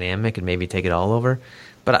more dynamic and maybe take it all over.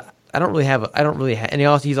 But I don't really have.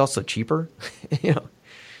 And he's also cheaper,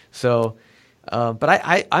 So, but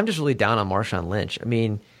I'm just really down on Marshawn Lynch. I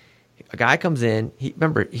mean, a guy comes in.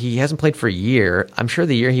 He hasn't played for a year. I'm sure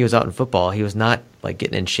the year he was out in football, he was not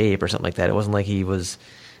getting in shape or something like that. It wasn't like he was,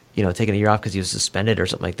 taking a year off because he was suspended or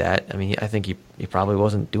something like that. I mean, I think he probably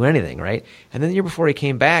wasn't doing anything, right? And then the year before he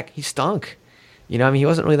came back, he stunk. He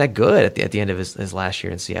wasn't really that good at the end of his last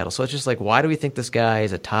year in Seattle. So it's just why do we think this guy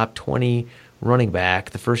is a top 20 running back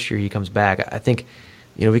the first year he comes back? I think,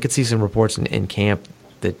 we could see some reports in camp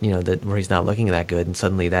that where he's not looking that good, and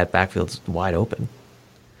suddenly that backfield's wide open.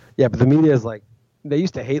 Yeah, but the media is they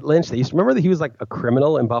used to hate Lynch. They used to remember that he was like a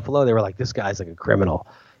criminal in Buffalo. They were like, this guy's like a criminal.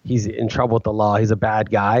 He's in trouble with the law. He's a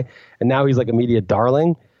bad guy. And now he's like a media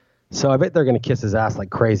darling. So I bet they're going to kiss his ass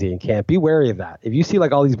like crazy in camp. Be wary of that. If you see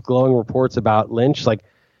all these glowing reports about Lynch,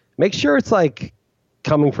 make sure it's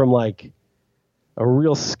coming from a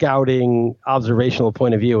real scouting observational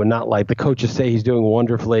point of view and not the coaches say he's doing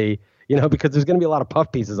wonderfully, because there's going to be a lot of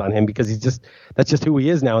puff pieces on him because that's just who he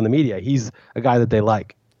is now in the media. He's a guy that they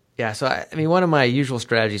like. Yeah, so I mean, one of my usual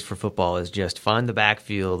strategies for football is just find the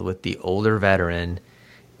backfield with the older veteran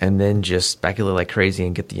and then just speculate like crazy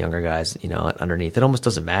and get the younger guys, underneath. It almost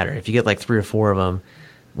doesn't matter. If you get 3 or 4 of them,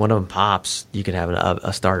 one of them pops, you can have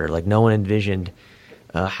a starter. No one envisioned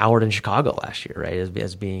Howard in Chicago last year, right,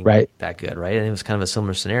 as being that good, right? And it was kind of a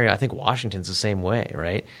similar scenario. I think Washington's the same way,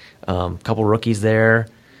 right? Couple rookies there.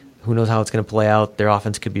 Who knows how it's going to play out? Their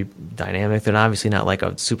offense could be dynamic. They're obviously not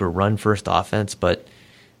a super run-first offense, but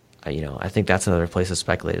I think that's another place to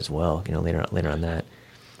speculate as well. Later on that.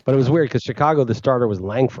 But it was weird because Chicago, the starter was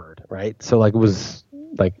Langford, right? So it was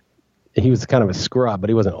he was kind of a scrub, but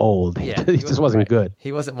he wasn't old. Yeah, he just wasn't good.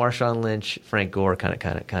 He wasn't Marshawn Lynch, Frank Gore kind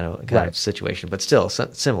of situation, but still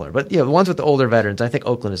similar. But the ones with the older veterans, I think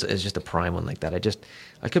Oakland is just a prime one like that.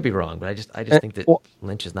 I could be wrong, but I just think that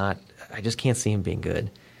Lynch is not. I just can't see him being good.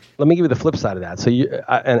 Let me give you the flip side of that. So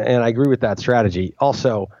and I agree with that strategy.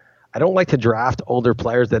 Also, I don't like to draft older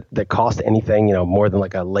players that cost anything, more than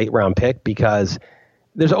a late round pick, because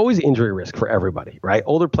there's always injury risk for everybody, right?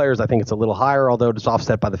 Older players, I think it's a little higher, although it's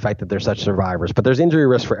offset by the fact that they're such survivors. But there's injury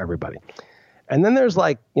risk for everybody. And then there's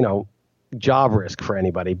job risk for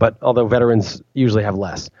anybody, but although veterans usually have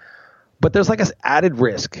less. But there's this added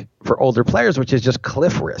risk for older players, which is just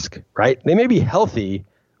cliff risk, right? They may be healthy,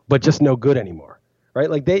 but just no good anymore, right?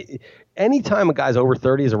 Anytime a guy's over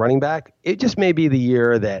 30 as a running back, it just may be the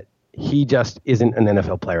year that he just isn't an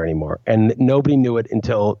NFL player anymore. And nobody knew it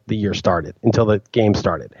until the year started, until the game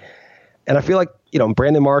started. And I feel like,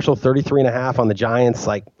 Brandon Marshall, 33.5 on the Giants,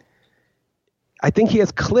 I think he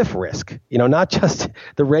has cliff risk, not just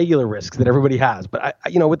the regular risks that everybody has. But,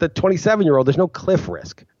 with the 27-year-old, there's no cliff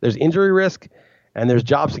risk. There's injury risk and there's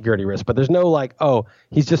job security risk. But there's no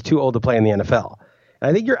he's just too old to play in the NFL. And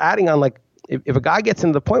I think you're adding on if a guy gets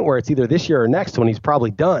into the point where it's either this year or next when he's probably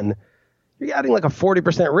done, you're adding a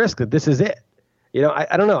 40% risk that this is it.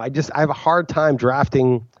 I don't know. I have a hard time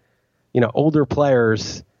drafting, older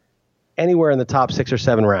players anywhere in the top 6 or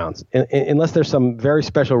 7 rounds, unless there's some very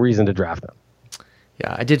special reason to draft them.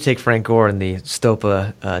 Yeah, I did take Frank Gore in the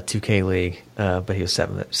Stopa 2K league, but he was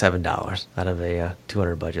 $7 out of a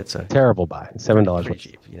 $200 budget. So terrible buy. $7 pretty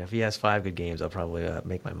cheap. If he has 5 good games, I'll probably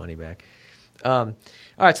make my money back. All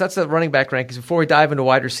right, so that's the running back rankings. Before we dive into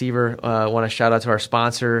wide receiver, I want to shout out to our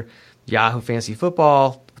sponsor, Yahoo Fantasy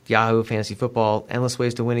Football. Yahoo Fantasy Football, endless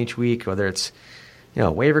ways to win each week, whether it's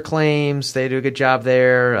waiver claims, they do a good job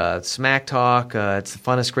there. Smack Talk, it's the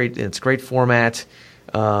funnest, it's great format.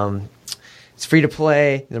 It's free to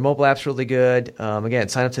play. Their mobile app's really good. Again,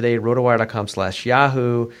 sign up today at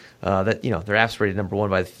rotowire.com/Yahoo. Their app's rated number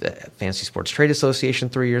 1 by the Fantasy Sports Trade Association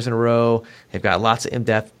 3 years in a row. They've got lots of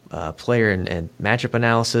in-depth player and matchup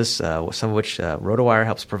analysis, some of which RotoWire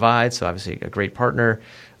helps provide. So obviously a great partner.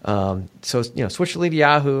 Switch your league to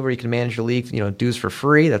Yahoo, where you can manage your league, dues for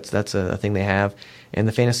free. That's a thing they have. And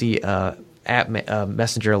the fantasy app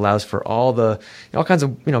messenger allows for all kinds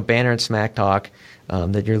of banner and smack talk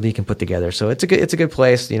that your league can put together. So it's a good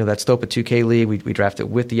place. That Stopa 2K league, we draft it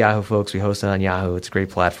with the Yahoo folks. We host it on Yahoo. It's a great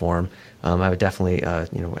platform. I would definitely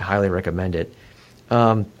highly recommend it.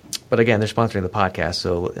 But again, they're sponsoring the podcast,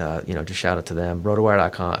 so just shout out to them.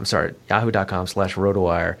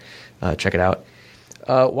 Yahoo.com/RotoWire. Check it out.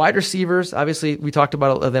 Wide receivers, obviously, we talked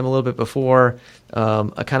about them a little bit before.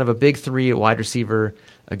 A kind of a big 3 at wide receiver.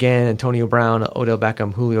 Again, Antonio Brown, Odell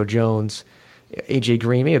Beckham, Julio Jones, AJ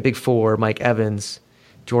Green, maybe a big 4, Mike Evans,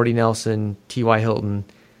 Jordy Nelson, T.Y. Hilton,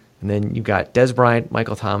 and then you've got Dez Bryant,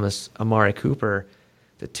 Michael Thomas, Amari Cooper.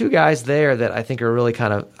 The 2 guys there that I think are really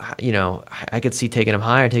kind of, I could see taking them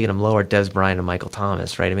higher, taking them lower, Dez Bryant and Michael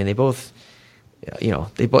Thomas, right? I mean, they both,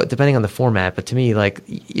 depending on the format, but to me,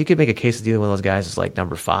 you could make a case that either one of those guys is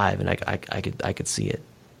number 5, and I could see it.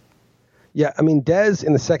 Yeah, I mean, Dez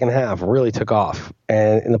in the second half really took off.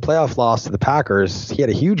 And in the playoff loss to the Packers, he had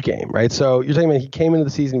a huge game, right? So you're talking about he came into the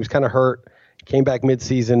season, he was kind of hurt, came back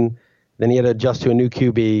midseason, then he had to adjust to a new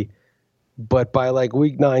QB. But by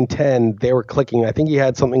week 9, 10, they were clicking. I think he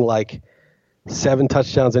had something 7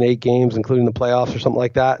 touchdowns in 8 games, including the playoffs or something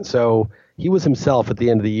like that. So he was himself at the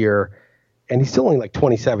end of the year. And he's still only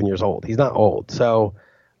 27 years old. He's not old. So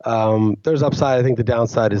there's upside. I think the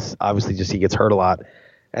downside is obviously just he gets hurt a lot.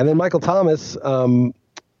 And then Michael Thomas,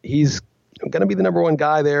 he's going to be the number 1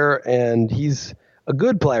 guy there, and he's a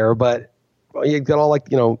good player, but he's got all the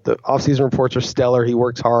offseason reports are stellar. He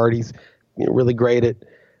works hard. He's really great at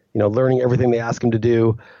learning everything they ask him to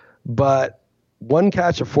do. But 1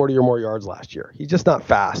 catch of 40 or more yards last year. He's just not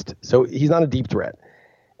fast, so he's not a deep threat.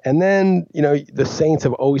 And then the Saints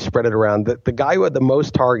have always spread it around. The guy who had the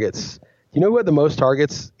most targets, who had the most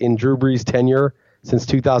targets in Drew Brees' tenure since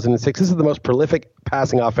 2006. This is the most prolific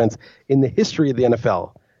passing offense in the history of the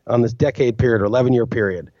NFL on this decade period or 11-year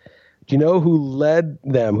period. Do you know who led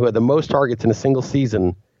them, who had the most targets in a single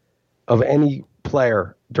season of any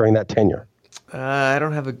player during that tenure? I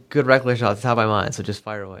don't have a good recollection off the top of my mind, so just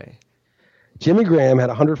fire away. Jimmy Graham had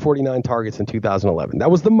 149 targets in 2011.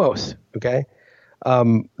 That was the most, okay?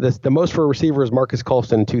 The most for a receiver is Marcus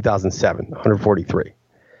Colston in 2007, 143.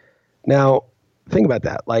 Now, think about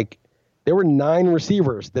that. There were 9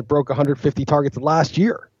 receivers that broke 150 targets last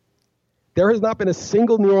year. There has not been a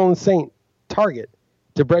single New Orleans Saint target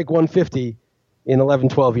to break 150 in 11,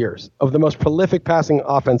 12 years of the most prolific passing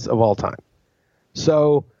offense of all time.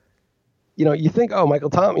 So, you think,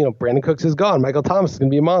 Michael Thomas, Brandon Cooks is gone. Michael Thomas is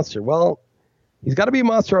going to be a monster. Well, he's got to be a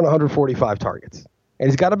monster on 145 targets. And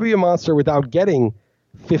he's got to be a monster without getting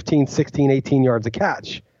 15, 16, 18 yards a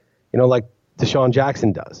catch, like Deshaun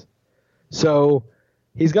Jackson does. So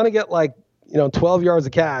he's going to get 12 yards a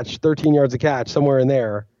catch, 13 yards a catch, somewhere in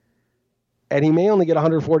there. And he may only get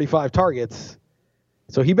 145 targets.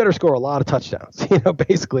 So he better score a lot of touchdowns,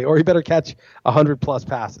 basically, or he better catch 100+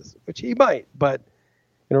 passes, which he might. But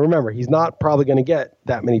remember, he's not probably going to get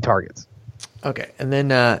that many targets. Okay, and then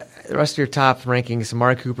the rest of your top rankings: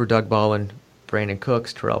 Amari Cooper, Doug Baldwin, Brandon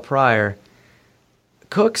Cooks, Terrell Pryor.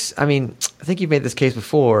 Cooks, I think you've made this case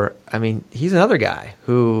before. He's another guy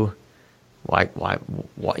who, why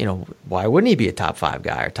wouldn't he be a top 5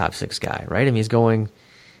 guy or top 6 guy, right? He's going.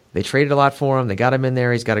 They traded a lot for him. They got him in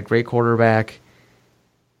there. He's got a great quarterback.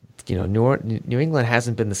 New England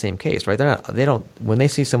hasn't been the same case, right? They don't. When they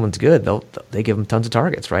see someone's good, they give him tons of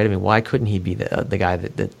targets, right? Why couldn't he be the guy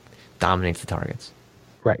that dominates the targets?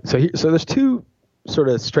 Right. So there's two sort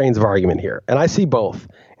of strains of argument here, and I see both,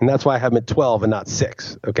 and that's why I have him at 12 and not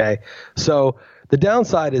 6. Okay. So the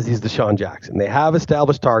downside is he's Deshaun Jackson. They have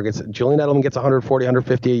established targets. Julian Edelman gets 140,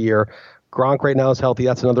 150 a year. Gronk right now is healthy.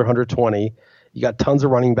 That's another 120. You got tons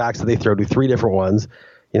of running backs that they throw to, 3 different ones.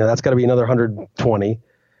 That's got to be another 120.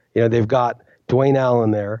 They've got Dwayne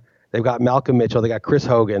Allen there. They've got Malcolm Mitchell. They got Chris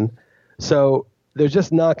Hogan. So there's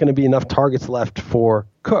just not going to be enough targets left for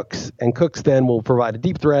Cooks. And Cooks then will provide a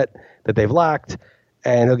deep threat that they've lacked.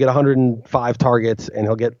 And he'll get 105 targets and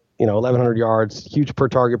he'll get, 1,100 yards, huge per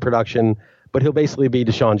target production. But he'll basically be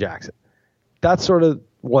Deshaun Jackson. That's sort of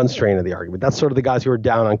one strain of the argument. That's sort of the guys who are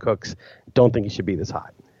down on Cooks, don't think he should be this high.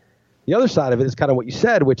 The other side of it is kind of what you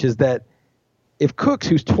said, which is that if Cooks,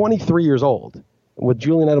 who's 23 years old, with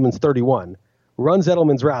Julian Edelman's 31, runs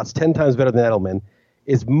Edelman's routes 10 times better than Edelman,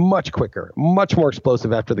 is much quicker, much more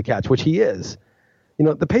explosive after the catch, which he is.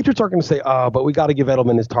 The Patriots aren't going to say, oh, but we got to give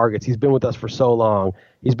Edelman his targets. He's been with us for so long.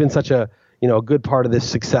 He's been such a good part of this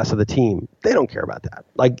success of the team. They don't care about that.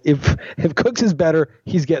 Like, if Cooks is better,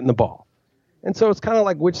 he's getting the ball. And so it's kind of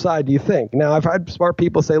like, which side do you think? Now, I've had smart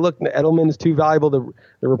people say, look, Edelman is too valuable. The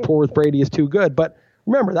rapport with Brady is too good. But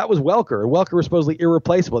remember, that was Welker. And Welker was supposedly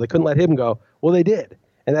irreplaceable. They couldn't let him go. Well, they did.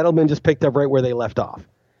 And Edelman just picked up right where they left off.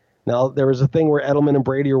 Now, there was a thing where Edelman and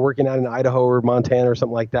Brady are working out in Idaho or Montana or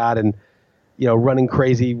something like that and, running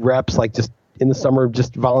crazy reps like just in the summer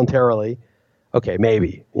just voluntarily. Okay,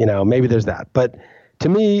 maybe. Maybe there's that. But to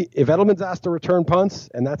me, if Edelman's asked to return punts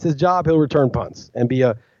and that's his job, he'll return punts and be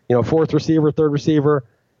a fourth receiver, third receiver,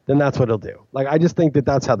 then that's what he'll do. Like, I just think that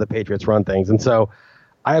that's how the Patriots run things. And so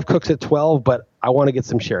I have Cooks at 12, but I want to get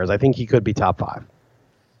some shares. I think he could be top 5.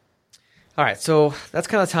 All right, so that's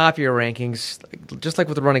kind of top of your rankings. Just like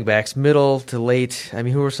with the running backs, middle to late.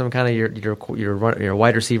 Who are some kind of your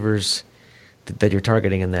wide receivers that you're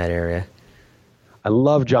targeting in that area? I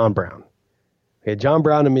love John Brown. Okay, John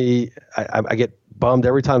Brown to me, I get bummed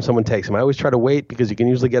every time someone takes him. I always try to wait because you can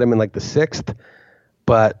usually get him in like the 6th.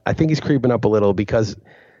 But I think he's creeping up a little because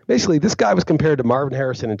basically this guy was compared to Marvin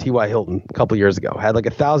Harrison and T.Y. Hilton a couple years ago. Had like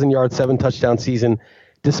 1,000-yard, 7-touchdown season,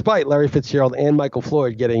 despite Larry Fitzgerald and Michael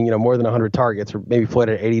Floyd getting more than 100 targets, or maybe Floyd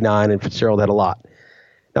had 89 and Fitzgerald had a lot.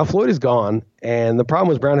 Now Floyd is gone, and the problem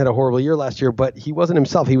was Brown had a horrible year last year, but he wasn't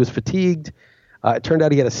himself. He was fatigued. It turned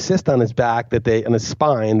out he had a cyst on his back on his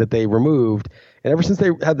spine that they removed, and ever since they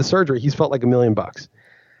had the surgery, he's felt like $1 million.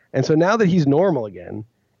 And so now that he's normal again,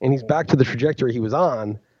 and he's back to the trajectory he was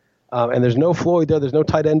on, and there's no Floyd there, there's no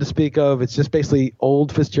tight end to speak of. It's just basically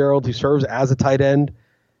old Fitzgerald who serves as a tight end.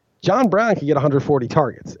 John Brown can get 140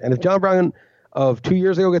 targets. And if John Brown of 2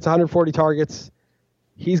 years ago gets 140 targets,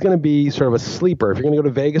 he's going to be sort of a sleeper. If you're going to go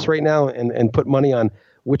to Vegas right now and put money on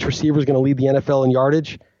which receiver is going to lead the NFL in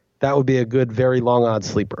yardage, that would be a good, very long odds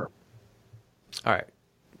sleeper. All right.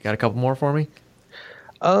 You got a couple more for me?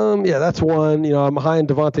 Yeah, that's one. I'm high on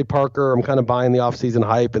Devontae Parker. I'm kind of buying the offseason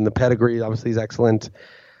hype, and the pedigree obviously is excellent.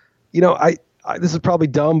 I this is probably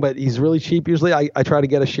dumb, but he's really cheap usually. I try to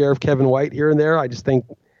get a share of Kevin White here and there. I just think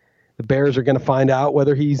the Bears are going to find out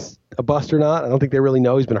whether he's a bust or not. I don't think they really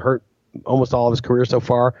know. He's been hurt almost all of his career so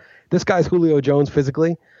far. This guy's Julio Jones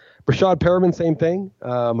physically. Rashad Perriman, same thing.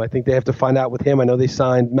 I think they have to find out with him. I know they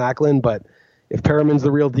signed Macklin, but if Perriman's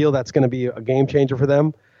the real deal, that's going to be a game changer for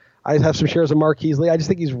them. I have some shares of Mark Heasley. I just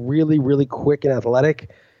think he's really, really quick and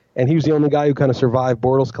athletic, and he was the only guy who kind of survived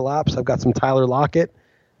Bortles' collapse. I've got some Tyler Lockett.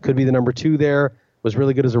 Could be the number 2 there. Was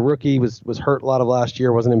really good as a rookie. Was hurt a lot of last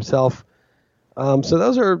year. Wasn't himself. So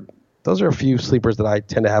those are a few sleepers that I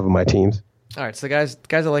tend to have in my teams. All right, so the guys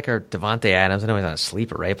I like are Devontae Adams. I know he's not a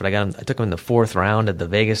sleeper, right? But I took him in the 4th round at the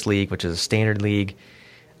Vegas League, which is a standard league.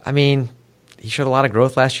 He showed a lot of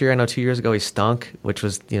growth last year. I know 2 years ago he stunk, which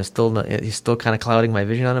was he's still kind of clouding my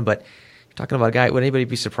vision on him. But you're talking about a guy. Would anybody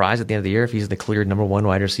be surprised at the end of the year if he's the clear number 1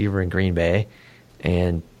 wide receiver in Green Bay?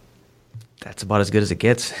 And that's about as good as it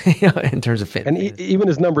gets, in terms of fit. And even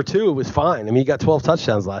as number 2 was fine. He got 12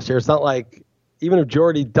 touchdowns last year. It's not like even if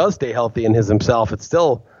Jordy does stay healthy and himself, it's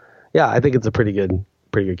still, yeah, I think it's a pretty good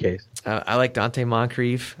pretty good case. I like Dante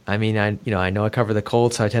Moncrief. I mean, I know I cover the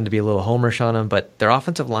Colts, so I tend to be a little homerish on them, but their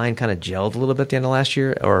offensive line kind of gelled a little bit at the end of last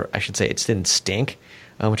year, or I should say it didn't stink,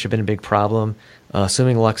 which had been a big problem.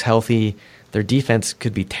 Assuming Luck's healthy, their defense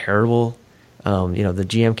could be terrible. The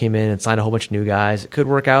GM came in and signed a whole bunch of new guys. It could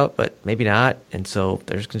work out, but maybe not. And so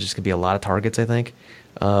there's just going to be a lot of targets, I think.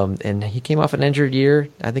 And he came off an injured year.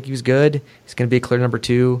 I think he was good. He's going to be a clear number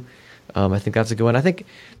 2. I think that's a good one.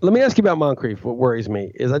 Let me ask you about Moncrief. What worries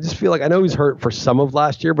me is I just feel like I know he was hurt for some of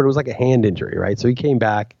last year, but it was like a hand injury, right? So he came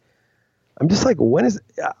back. I'm just like,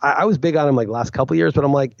 I was big on him like last couple of years, but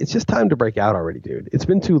I'm like, it's just time to break out already, dude. It's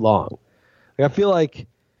been too long. Like, I feel like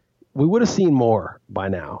we would have seen more by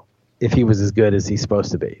now if he was as good as he's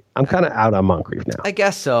supposed to be. I'm kind of out on Moncrief now. I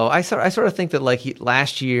guess so. I sort of think that like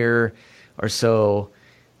last year or so,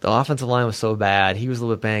 the offensive line was so bad. He was a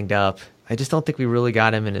little bit banged up. I just don't think we really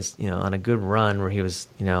got him in his, on a good wrun where he was,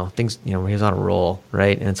 where he was on a roll,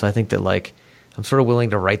 right? And so I think that like I'm sort of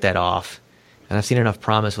willing to write that off. And I've seen enough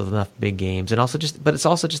promise with enough big games, and but it's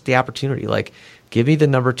also just the opportunity. Like, give me the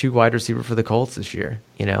number 2 wide receiver for the Colts this year,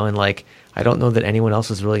 and like I don't know that anyone else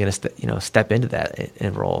is really going to step into that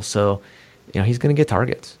role. So, he's going to get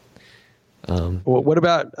targets. What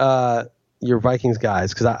about your Vikings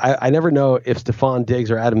guys? Because I never know if Stephon Diggs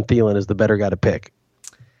or Adam Thielen is the better guy to pick.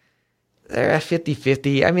 They're at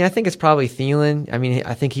 50-50. I mean, I think it's probably Thielen. I mean,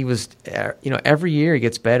 I think he was, every year he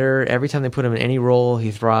gets better. Every time they put him in any role,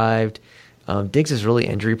 he thrived. Diggs is really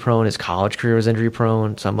injury prone. His college career was injury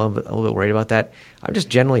prone, so I'm a little bit worried about that. I'm just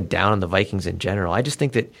generally down on the Vikings in general. I just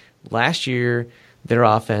think that last year, their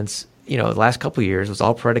offense, the last couple of years was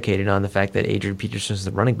all predicated on the fact that Adrian Peterson is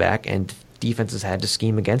the running back and defenses had to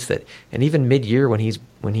scheme against it. And even mid-year when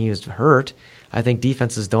he was hurt, I think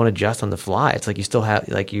defenses don't adjust on the fly. It's like you still have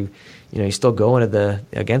you still go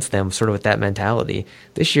against them sort of with that mentality.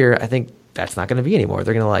 This year, I think that's not going to be anymore.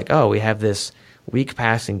 They're going to we have this weak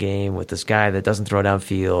passing game with this guy that doesn't throw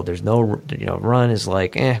downfield. There's no run is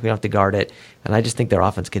like we don't have to guard it. And I just think their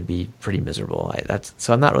offense could be pretty miserable.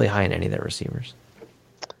 So I'm not really high on any of their receivers.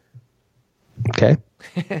 Okay.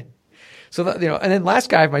 So and then last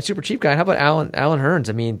guy, my super cheap guy. How about Allen Hurns?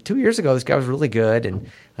 I mean, 2 years ago, this guy was really good, and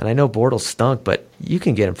I know Bortles stunk, but you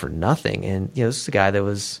can get him for nothing. And this is a guy that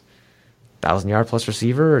was 1,000-yard plus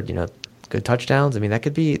receiver. Good touchdowns. I mean, that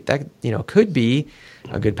could be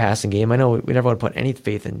a good passing game. I know we never want to put any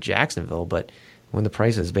faith in Jacksonville, but when the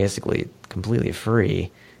price is basically completely free,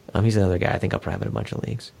 he's another guy I think I'll probably have in a bunch of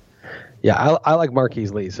leagues. Yeah, I like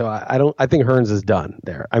Marquise Lee, so I think Hurns is done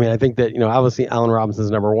there. I mean, I think that obviously Allen Robinson's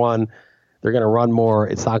number 1. They're going to run more.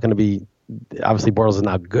 It's not going to be obviously Bortles is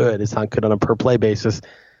not good. It's not good on a per play basis,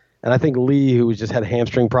 and I think Lee, who just had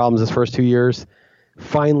hamstring problems his first 2 years,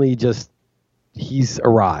 finally he's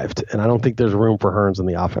arrived, and I don't think there's room for Hurns in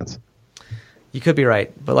the offense. You could be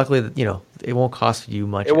right, but luckily, it won't cost you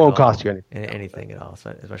much. It won't cost you anything at all,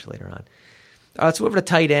 especially later on. Let's move over to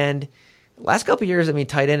tight end. Last couple of years, I mean,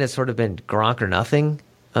 tight end has sort of been Gronk or nothing.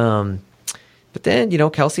 But then,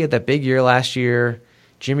 Kelsey had that big year last year.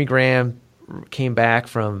 Jimmy Graham came back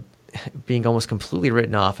from being almost completely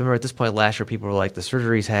written off. I remember at this point last year, people were like, the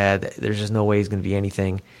surgery he's had, there's just no way he's going to be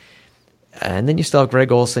anything. And then you still have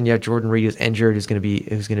Greg Olsen. You have Jordan Reed, who's injured, who's going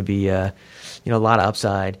to be a lot of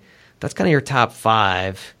upside. That's kind of your top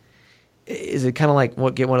 5. Is it kind of like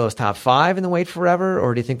get one of those top 5 and then wait forever,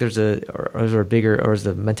 or do you think there's a bigger, or is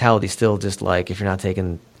the mentality still just like if you're not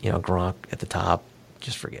taking Gronk at the top,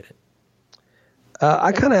 just forget it?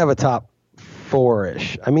 I kind of have a top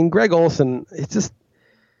 4-ish. I mean, Greg Olsen, it's just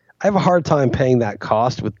I have a hard time paying that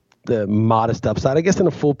cost with the modest upside. I guess in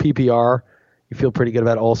a full PPR, you feel pretty good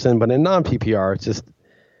about Olsen, but in non-PPR, it's just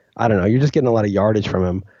I don't know. You're just getting a lot of yardage from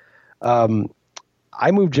him.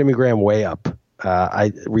 I moved Jimmy Graham way up.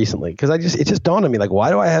 Recently, because it just dawned on me, like, why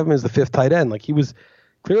do I have him as the 5th tight end? Like, he was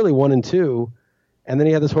clearly 1 and 2, and then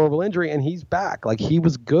he had this horrible injury, and he's back. Like, he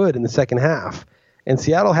was good in the second half. And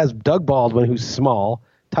Seattle has Doug Baldwin, who's small,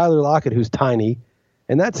 Tyler Lockett, who's tiny,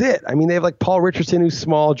 and that's it. I mean, they have like Paul Richardson, who's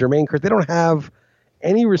small, Jermaine Kearse. They don't have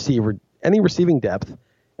any receiving depth,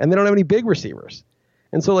 and they don't have any big receivers.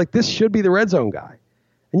 And so, like, this should be the red zone guy.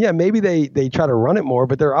 And yeah, maybe they try to run it more,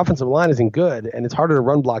 but their offensive line isn't good, and it's harder to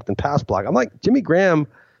run block than pass block. I'm like, Jimmy Graham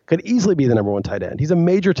could easily be the number 1 tight end. He's a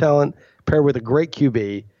major talent paired with a great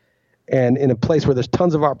QB, and in a place where there's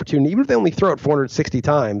tons of opportunity. Even if they only throw it 460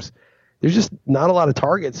 times, there's just not a lot of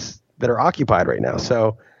targets that are occupied right now.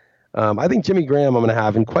 So I think Jimmy Graham I'm going to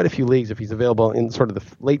have in quite a few leagues if he's available in sort of the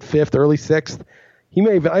late 5th, early 6th.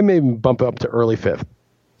 I may even bump up to early 5th.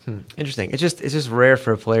 Interesting. It's just rare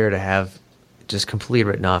for a player to have just completely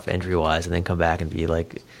written off injury-wise and then come back and be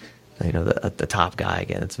like the top guy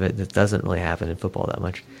again. It doesn't really happen in football that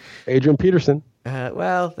much. Adrian Peterson.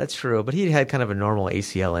 Well, that's true, but he had kind of a normal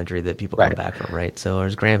ACL injury that people come back from, right? So,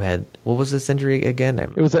 whereas Graham had, what was this injury again?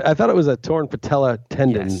 I thought it was a torn patella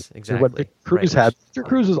tendon. Yes, exactly. What Cruz had. Victor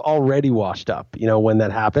Cruz was already washed up, when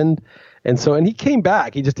that happened, and he came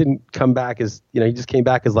back. He just didn't come back as, he just came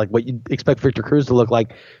back as like what you'd expect Victor Cruz to look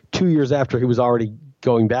like 2 years after he was already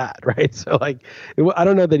going bad, right? So I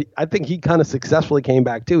don't know that I think he kind of successfully came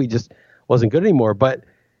back too. He just wasn't good anymore, but.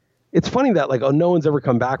 It's funny that no one's ever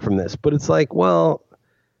come back from this, but it's like, well,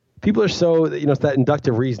 people are so, it's that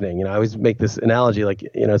inductive reasoning. I always make this analogy,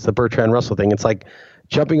 it's the Bertrand Russell thing. It's like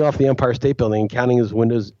jumping off the Empire State Building and counting the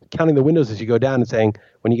windows as you go down and saying,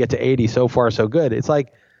 when you get to 80, so far, so good. It's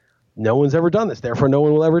like, no one's ever done this. Therefore, no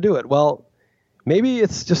one will ever do it. Well, maybe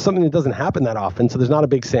it's just something that doesn't happen that often. So there's not a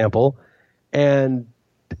big sample. And,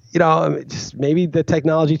 just maybe the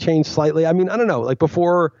technology changed slightly. I mean, I don't know,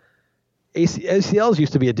 before ACLs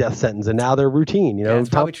used to be a death sentence, and now they're routine. It's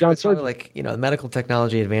probably true. It's probably the medical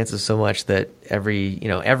technology advances so much that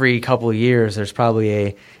every couple of years there's probably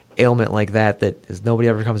a ailment like that nobody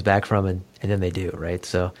ever comes back from, and then they do, right?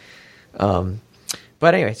 So,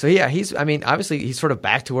 but anyway, so yeah, obviously he's sort of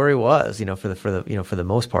back to where he was, for the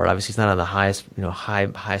most part. Obviously, he's not on the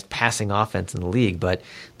highest passing offense in the league, but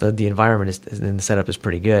the environment and the setup is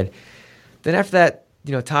pretty good. Then after that.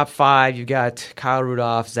 Top five, you've got Kyle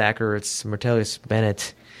Rudolph, Zach Ertz, Martellus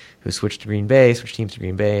Bennett, who switched teams to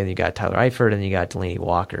Green Bay, and you got Tyler Eifert, and you got Delaney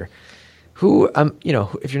Walker. Who,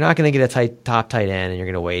 if you're not going to get a top tight end and you're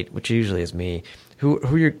going to wait, which usually is me, who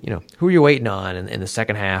are you waiting on in the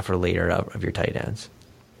second half or later of your tight ends?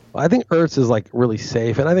 Well, I think Ertz is really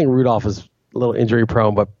safe, and I think Rudolph is a little injury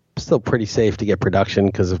prone, but still pretty safe to get production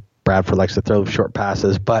because Bradford likes to throw short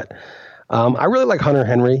passes. But I really like Hunter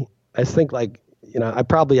Henry. I just think I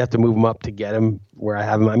probably have to move him up to get him where I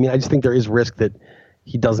have him. I mean, I just think there is risk that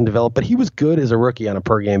he doesn't develop, but he was good as a rookie on a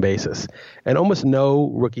per game basis, and almost no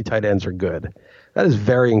rookie tight ends are good. That is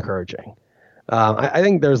very encouraging. I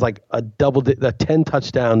think there's a 10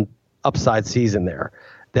 touchdown upside season there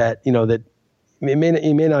that, that he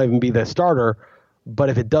may not even be the starter, but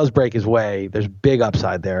if it does break his way, there's big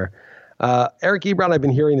upside there. Eric Ebron, I've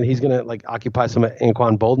been hearing that he's going to occupy some of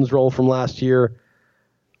Anquan Bolden's role from last year.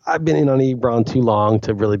 I've been in on Ebron too long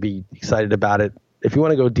to really be excited about it. If you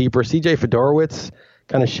want to go deeper, CJ Fedorowicz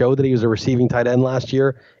kind of showed that he was a receiving tight end last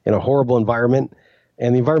year in a horrible environment.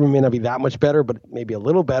 And the environment may not be that much better, but maybe a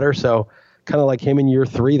little better. So kind of like him in year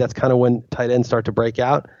 3, that's kind of when tight ends start to break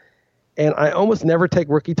out. And I almost never take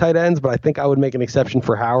rookie tight ends, but I think I would make an exception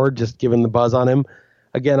for Howard, just given the buzz on him.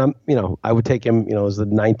 Again, I would take him, as the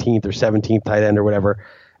 19th or 17th tight end or whatever.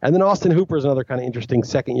 And then Austin Hooper is another kind of interesting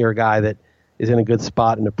second-year guy that is in a good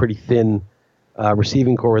spot in a pretty thin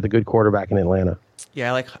receiving core with a good quarterback in Atlanta.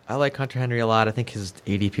 Yeah, I like Hunter Henry a lot. I think his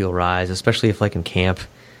ADP will rise, especially if in camp,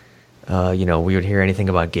 we would hear anything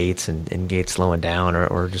about Gates and Gates slowing down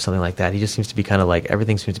or just something like that. He just seems to be kind of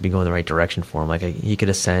everything seems to be going the right direction for him. He could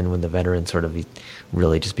ascend when the veteran he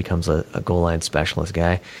really just becomes a goal line specialist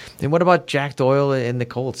guy. And what about Jack Doyle in the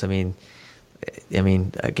Colts? I mean,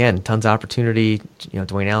 again, tons of opportunity.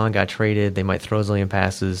 Dwayne Allen got traded. They might throw a zillion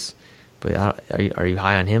passes. But are you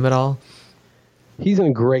high on him at all? He's in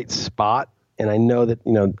a great spot, and I know that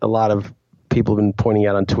a lot of people have been pointing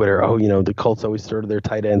out on Twitter. The Colts always throw to their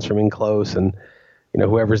tight ends from in close, and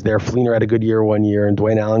whoever's there. Fleener had a good year one year, and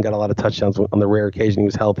Dwayne Allen got a lot of touchdowns on the rare occasion he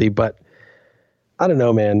was healthy. But I don't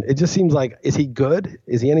know, man. It just seems like, is he good?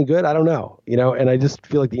 Is he any good? I don't know. And I just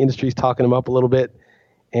feel like the industry's talking him up a little bit.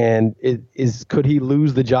 And could he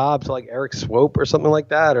lose the job to Eric Swope or something like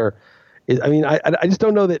that? Or I just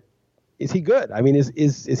don't know that. Is he good? I mean,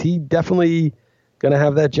 is he definitely going to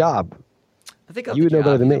have that job? I think you would know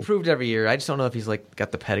better than me. He's improved every year. I just don't know if he's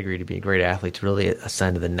got the pedigree to be a great athlete to really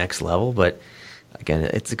ascend to the next level. But again,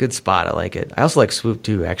 it's a good spot. I like it. I also like Swoop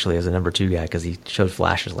too, actually, as a number 2 guy because he showed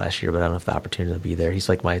flashes last year, but I don't know if the opportunity will be there. He's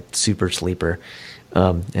my super sleeper,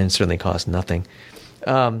 and certainly costs nothing.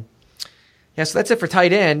 So that's it for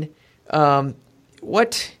tight end. I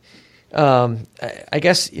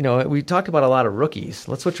guess, we talked about a lot of rookies.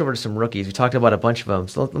 Let's switch over to some rookies. We talked about a bunch of them.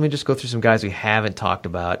 So let me just go through some guys we haven't talked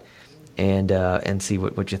about and see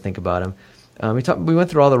what you think about them. We went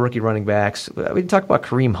through all the rookie running backs. We didn't talk about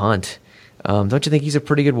Kareem Hunt. Don't you think he's a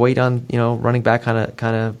pretty good weight on, running back kind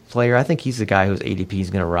of player? I think he's the guy whose ADP is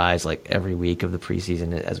going to rise every week of the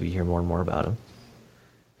preseason as we hear more and more about him.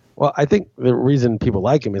 Well, I think the reason people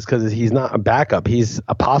like him is because he's not a backup. He's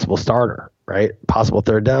a possible starter, right? Possible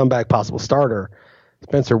third down back, possible starter.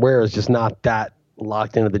 Spencer Ware is just not that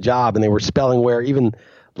locked into the job, and they were spelling Ware even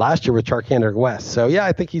last year with Charkander West. So, yeah,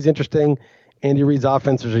 I think he's interesting. Andy Reid's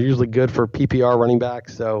offenses are usually good for PPR running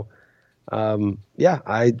backs. So,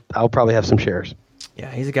 I'll probably have some shares.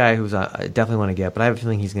 Yeah, he's a guy who's I definitely want to get, but I have a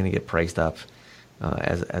feeling he's going to get priced up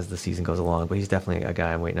as the season goes along. But he's definitely a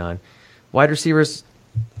guy I'm waiting on. Wide receivers,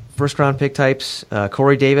 first round pick types.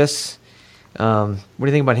 Corey Davis. What do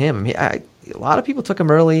you think about him? I mean, a lot of people took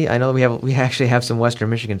him early. I know we actually have some Western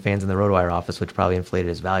Michigan fans in the RotoWire office, which probably inflated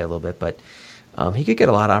his value a little bit. But he could get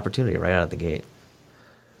a lot of opportunity right out of the gate.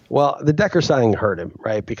 Well, the Decker signing hurt him,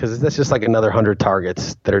 right? Because that's just like another 100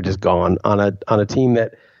 targets that are just gone on a team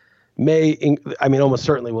that almost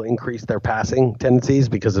certainly will increase their passing tendencies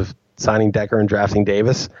because of signing Decker and drafting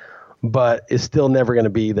Davis, but is still never going to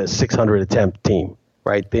be the 600 attempt team,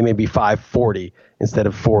 right? They may be 540 instead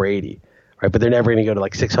of 480, right? But they're never going to go to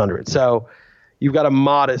like 600. So you've got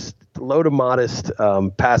a low to modest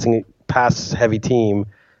pass heavy team.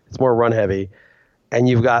 It's more run heavy, and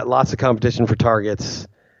you've got lots of competition for targets.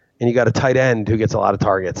 And you got a tight end who gets a lot of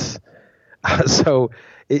targets, so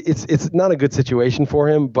it's not a good situation for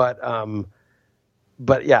him. But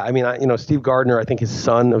yeah, I mean, Steve Gardner, I think his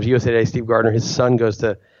son of USA Today, Steve Gardner, his son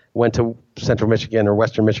went to Central Michigan or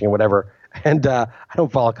Western Michigan, whatever. And I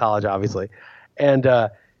don't follow college, obviously, and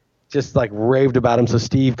just like raved about him. So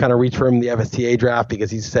Steve kind of reached for him in the FSTA draft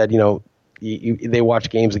because he said, they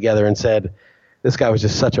watched games together and said this guy was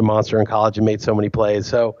just such a monster in college and made so many plays.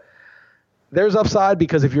 So there's upside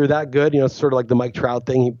because if you're that good, it's sort of like the Mike Trout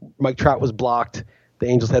thing. Mike Trout was blocked. The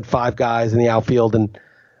Angels had 5 guys in the outfield. And,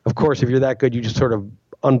 of course, if you're that good, you just sort of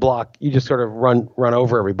unblock. You just sort of run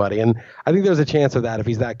over everybody. And I think there's a chance of that if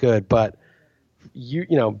he's that good. But,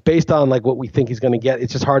 based on, like, what we think he's going to get,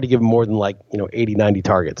 it's just hard to give him more than, 80, 90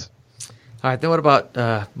 targets. All right, then what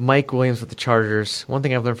about Mike Williams with the Chargers? One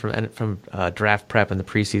thing I've learned from draft prep in the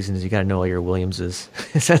preseason is you got to know all your Williamses.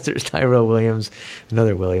 Since there's Tyrell Williams,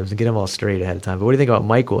 another Williams, and get them all straight ahead of time. But what do you think about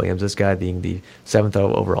Mike Williams, this guy being the 7th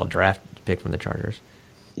overall draft pick from the Chargers?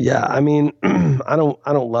 Yeah, I mean, I don't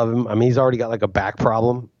love him. I mean, he's already got like a back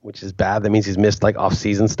problem, which is bad. That means he's missed like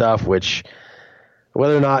off-season stuff, which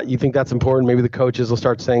whether or not you think that's important, maybe the coaches will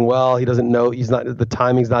start saying, well, he doesn't know, the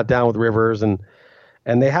timing's not down with Rivers, and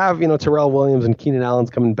they have, Terrell Williams and Keenan Allen's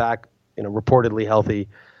coming back, reportedly healthy,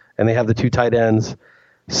 and they have the 2 tight ends.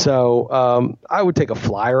 So I would take a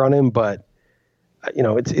flyer on him, but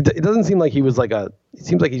it doesn't seem like he was it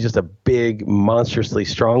seems like he's just a big, monstrously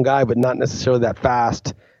strong guy, but not necessarily that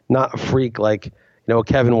fast, not a freak like, a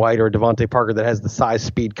Kevin White or a Devontae Parker that has the size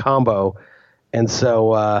speed combo. And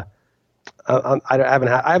so I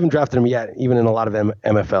haven't drafted him yet, even in a lot of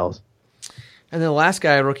MFLs. And then the last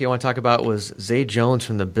rookie I want to talk about was Zay Jones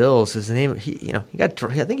from the Bills. His name, I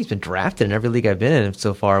think he's been drafted in every league I've been in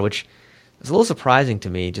so far, which is a little surprising to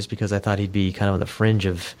me, just because I thought he'd be kind of on the fringe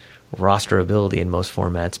of roster ability in most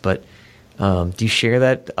formats. But do you share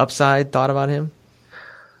that upside thought about him?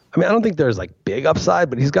 I mean, I don't think there's like big upside,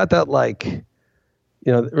 but he's got that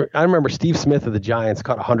I remember Steve Smith of the Giants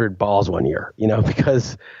caught 100 balls one year,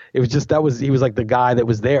 because it was just he was like the guy that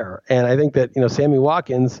was there, and I think that Sammy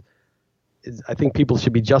Watkins. I think people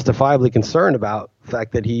should be justifiably concerned about the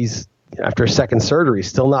fact that he's, after a second surgery,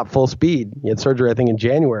 still not full speed. He had surgery, I think, in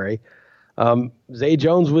January. Zay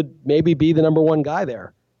Jones would maybe be the number 1 guy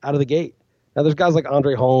there out of the gate. Now, there's guys like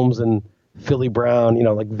Andre Holmes and Philly Brown,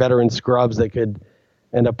 like veteran scrubs that could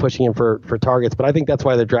end up pushing him for targets. But I think that's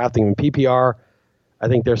why they're drafting him in PPR. I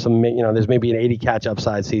think there's there's maybe an 80 catch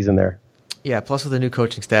upside season there. Yeah, plus with the new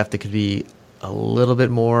coaching staff, they could be a little bit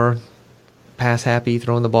more pass happy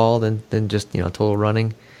throwing the ball than just total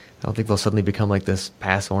running. I don't think they'll suddenly become like this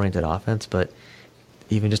pass oriented offense, but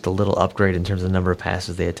even just a little upgrade in terms of the number of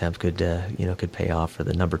passes they attempt could pay off for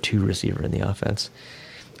the number 2 receiver in the offense.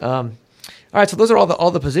 All right, so those are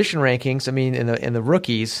all the position rankings. I mean, in the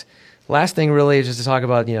rookies. Last thing really is just to talk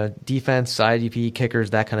about defense, IDP,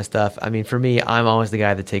 kickers, that kind of stuff. I mean, for me, I'm always the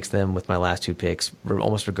guy that takes them with my last 2 picks,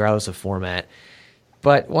 almost regardless of format.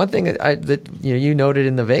 But one thing that you noted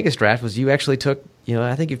in the Vegas draft was you actually took,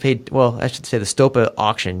 I think you paid, well, I should say the Stopa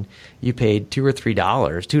auction, you paid $2 or $3,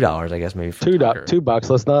 $2, I guess, maybe for $2.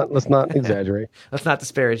 Let's not exaggerate. Let's not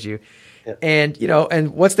disparage you. Yeah. And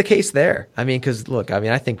and what's the case there? I mean, because look,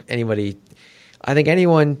 I think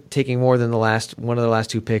anyone taking more than one of the last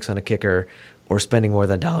 2 picks on a kicker or spending more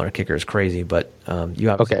than $1 on a kicker is crazy. But you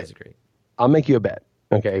obviously disagree. I'll make you a bet.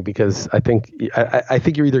 Okay, because I think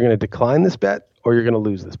you're either going to decline this bet or you're going to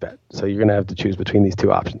lose this bet. So you're going to have to choose between these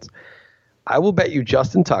 2 options. I will bet you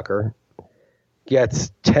Justin Tucker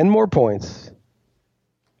gets 10 more points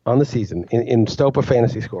on the season in Stopa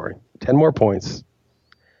fantasy scoring, 10 more points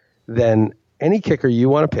than any kicker you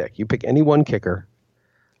want to pick. You pick any one kicker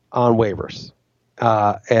on waivers.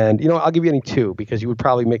 And I'll give you any 2 because you would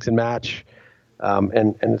probably mix and match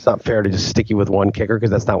And it's not fair to just stick you with one kicker because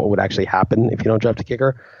that's not what would actually happen if you don't draft a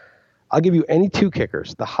kicker. I'll give you any two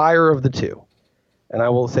kickers, the higher of the two. And I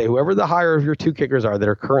will say whoever the higher of your two kickers are that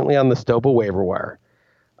are currently on the Stopa waiver wire,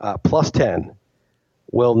 plus 10,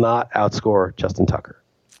 will not outscore Justin Tucker.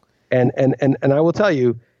 And I will tell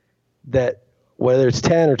you that whether it's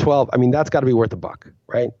 10 or 12, I mean, that's got to be worth a buck,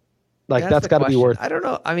 right? Like that's got to be worth. I don't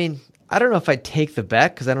know. I mean, I don't know if I'd take the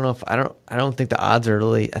bet because I don't know if I don't think the odds are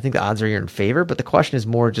really. I think the odds are in favor, but the question is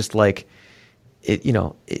more just like it.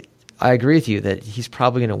 I agree with you that he's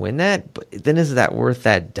probably going to win that, but then is that worth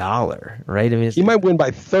that dollar, right? I mean, he might win by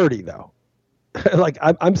 30 though. Like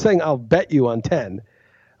I'm saying, I'll bet you on 10,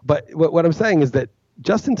 but what I'm saying is that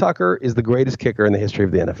Justin Tucker is the greatest kicker in the history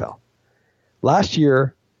of the NFL. Last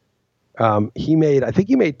year, he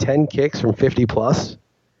made 10 kicks from 50 plus.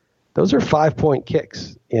 Those are 5-point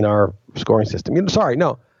kicks in our scoring system. He was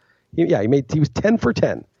 10 for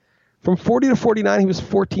 10. From 40 to 49, he was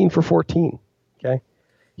 14 for 14. Okay.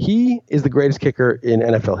 He is the greatest kicker in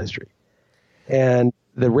NFL history. And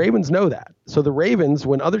the Ravens know that. So the Ravens,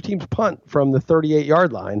 when other teams punt from the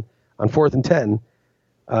 38-yard line on 4th and 10,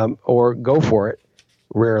 or go for it,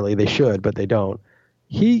 rarely they should, but they don't,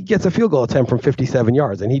 he gets a field goal attempt from 57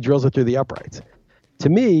 yards, and he drills it through the uprights. To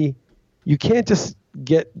me, you can't just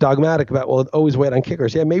get dogmatic about, well, always wait on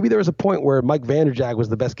kickers. Yeah, maybe there was a point where Mike Vanderjagt was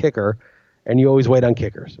the best kicker, and you always wait on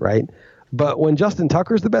kickers, right? But when Justin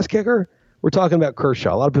Tucker's the best kicker, we're talking about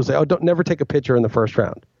Kershaw. A lot of people say, oh, don't never take a pitcher in the first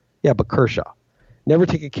round. Yeah, but Kershaw. Never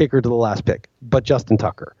take a kicker to the last pick, but Justin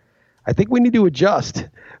Tucker. I think we need to adjust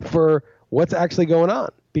for what's actually going on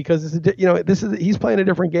because he's playing a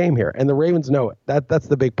different game here, and the Ravens know it. That's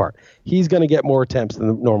the big part. He's going to get more attempts than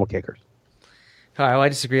the normal kickers. All right, well, I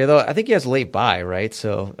disagree. Although I think he has late bye, right?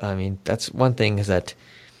 So, I mean, that's one thing is that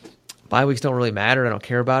bye weeks don't really matter. I don't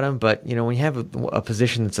care about him. But, when you have a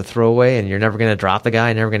position that's a throwaway and you're never going to drop the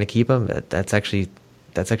guy, never going to keep him, that's actually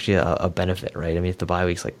a benefit, right? I mean, if the bye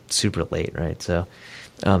week's like super late, right? So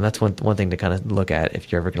that's one thing to kind of look at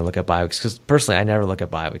if you're ever going to look at bye weeks. Because personally, I never look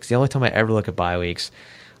at bye weeks. The only time I ever look at bye weeks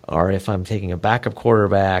are if I'm taking a backup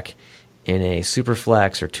quarterback in a super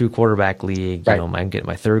flex or 2-quarterback league, right. I'm getting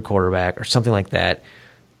my third quarterback or something like that.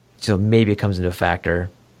 So maybe it comes into a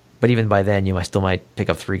factor. But even by then, I still might pick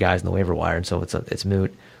up 3 guys in the waiver wire, and so it's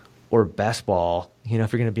moot. Or best ball, if you're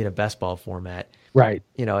going to be in a best ball format, right?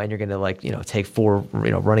 And you're going to take 4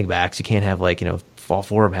 running backs, you can't have all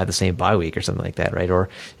 4 of them have the same bye week or something like that, right? Or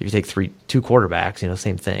if you take 2 quarterbacks,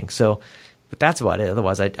 same thing. So, but that's about it.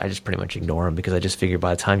 Otherwise, I just pretty much ignore them because I just figure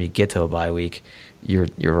by the time you get to a bye week,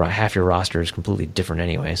 your half your roster is completely different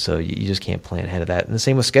anyway. So you just can't plan ahead of that. And the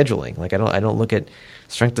same with scheduling. Like I don't look at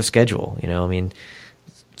strength of schedule.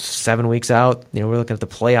 7 weeks out, we're looking at the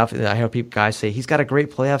playoff. I hear guys say he's got a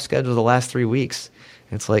great playoff schedule the last 3 weeks.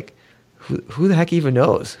 And it's like, who the heck even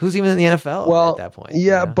knows? Who's even in the NFL at that point?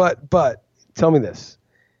 Yeah, but tell me this.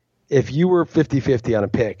 If you were 50-50 on a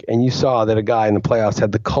pick and you saw that a guy in the playoffs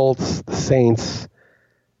had the Colts, the Saints,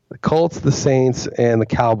 and the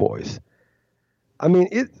Cowboys, I mean,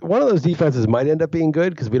 one of those defenses might end up being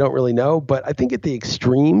good because we don't really know. But I think at the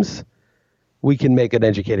extremes, we can make an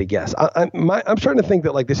educated guess. I'm starting to think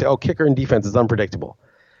that they say, oh, kicker and defense is unpredictable.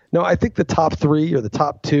 No, I think the top 3 or the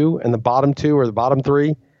top 2 and the bottom 2 or the bottom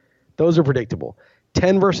 3, those are predictable.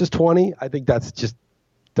 10 versus 20, I think that's just,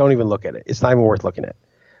 don't even look at it. It's not even worth looking at.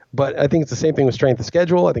 But I think it's the same thing with strength of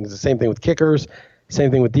schedule. I think it's the same thing with kickers,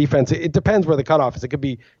 same thing with defense. It depends where the cutoff is. It could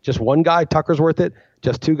be just one guy, Tucker's worth it,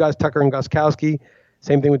 just 2 guys, Tucker and Gostkowski.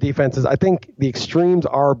 Same thing with defenses. I think the extremes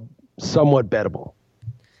are somewhat bettable.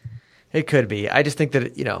 It could be. I just think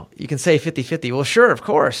that, you can say 50-50. Well, sure, of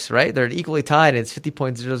course, right? They're equally tied, and it's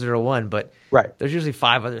 50.001, but right. There's usually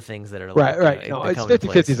 5 other things that are right. No, it's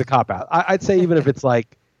 50-50 is a cop-out. I'd say even if it's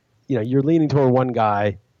you're leaning toward one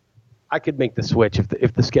guy, I could make the switch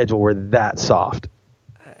if the schedule were that soft.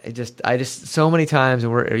 I just so many times,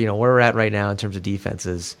 and where we're at right now in terms of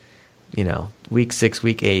defenses, week 6,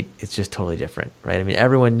 week 8, it's just totally different, right? I mean,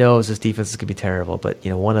 everyone knows this defense is going to be terrible, but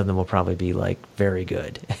one of them will probably be very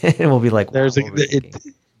good, and we'll be like, wow,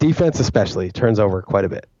 defense especially turns over quite a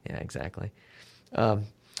bit. Yeah, exactly.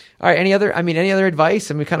 All right, any other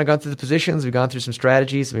advice? I mean, we've kind of gone through the positions, we've gone through some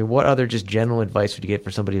strategies. I mean, what other just general advice would you get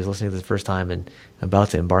for somebody who's listening to this the first time and about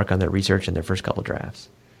to embark on their research in their first couple drafts?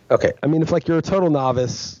 Okay, I mean, if you're a total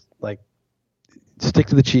novice, stick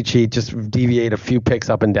to the cheat sheet, just deviate a few picks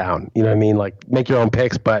up and down. You know what I mean? Make your own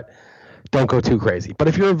picks, but don't go too crazy. But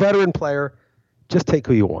if you're a veteran player, just take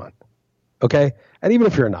who you want. Okay? And even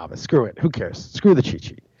if you're a novice, screw it. Who cares? Screw the cheat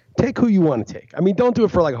sheet. Take who you want to take. I mean, don't do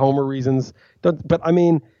it for homer reasons. But I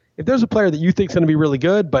mean, if there's a player that you think is going to be really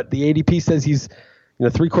good, but the ADP says he's,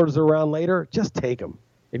 3/4 of a round later, just take him.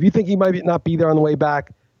 If you think he might not be there on the way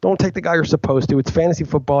back, don't take the guy you're supposed to. It's fantasy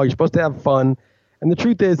football. You're supposed to have fun. And the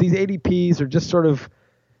truth is, these ADPs are just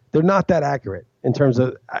they're not that accurate in terms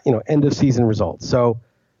of, end of season results. So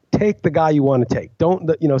take the guy you want to take.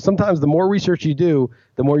 Sometimes the more research you do,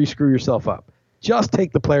 the more you screw yourself up. Just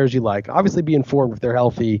take the players you like. Obviously be informed if they're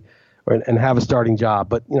healthy and have a starting job,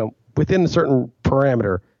 but within a certain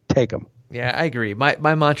parameter, take them. Yeah, I agree.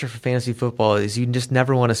 My mantra for fantasy football is you just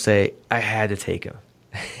never want to say, I had to take him.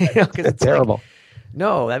 It's terrible.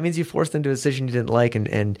 No, that means you forced into a decision you didn't like.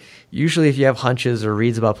 And usually if you have hunches or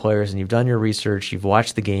reads about players and you've done your research, you've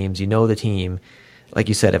watched the games, you know the team, like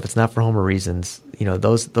you said, if it's not for homer reasons,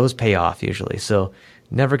 those pay off usually. So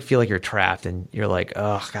never feel like you're trapped and you're like,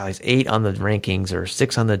 oh, God, he's 8 on the rankings or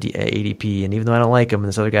 6 on the ADP. And even though I don't like him and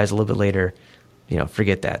this other guy's a little bit later,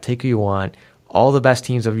 forget that. Take who you want. All the best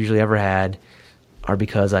teams I've usually ever had are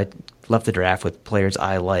because I left the draft with players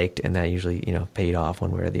I liked, and that usually, paid off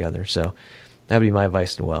one way or the other. So that would be my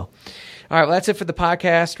advice as well. All right, well, that's it for the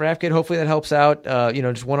podcast. DraftKit, hopefully that helps out.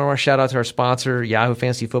 Just one more shout out to our sponsor, Yahoo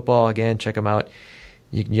Fantasy Football. Again, check them out.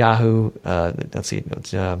 You can Yahoo, let's see,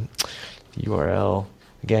 it's URL.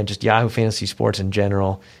 Again, just Yahoo Fantasy Sports in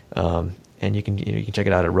general. And you can check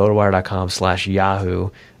it out at rotowire.com/Yahoo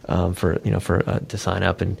to sign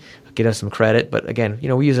up and get us some credit. But again,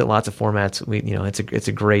 we use it in lots of formats. It's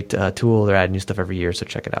a great tool. They're adding new stuff every year, so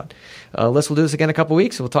check it out. We'll do this again in a couple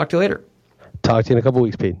weeks. So we'll talk to you later. Talk to you in a couple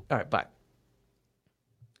weeks, Pete. All right, bye.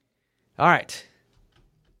 All right.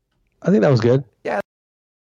 I think that was good. Yeah.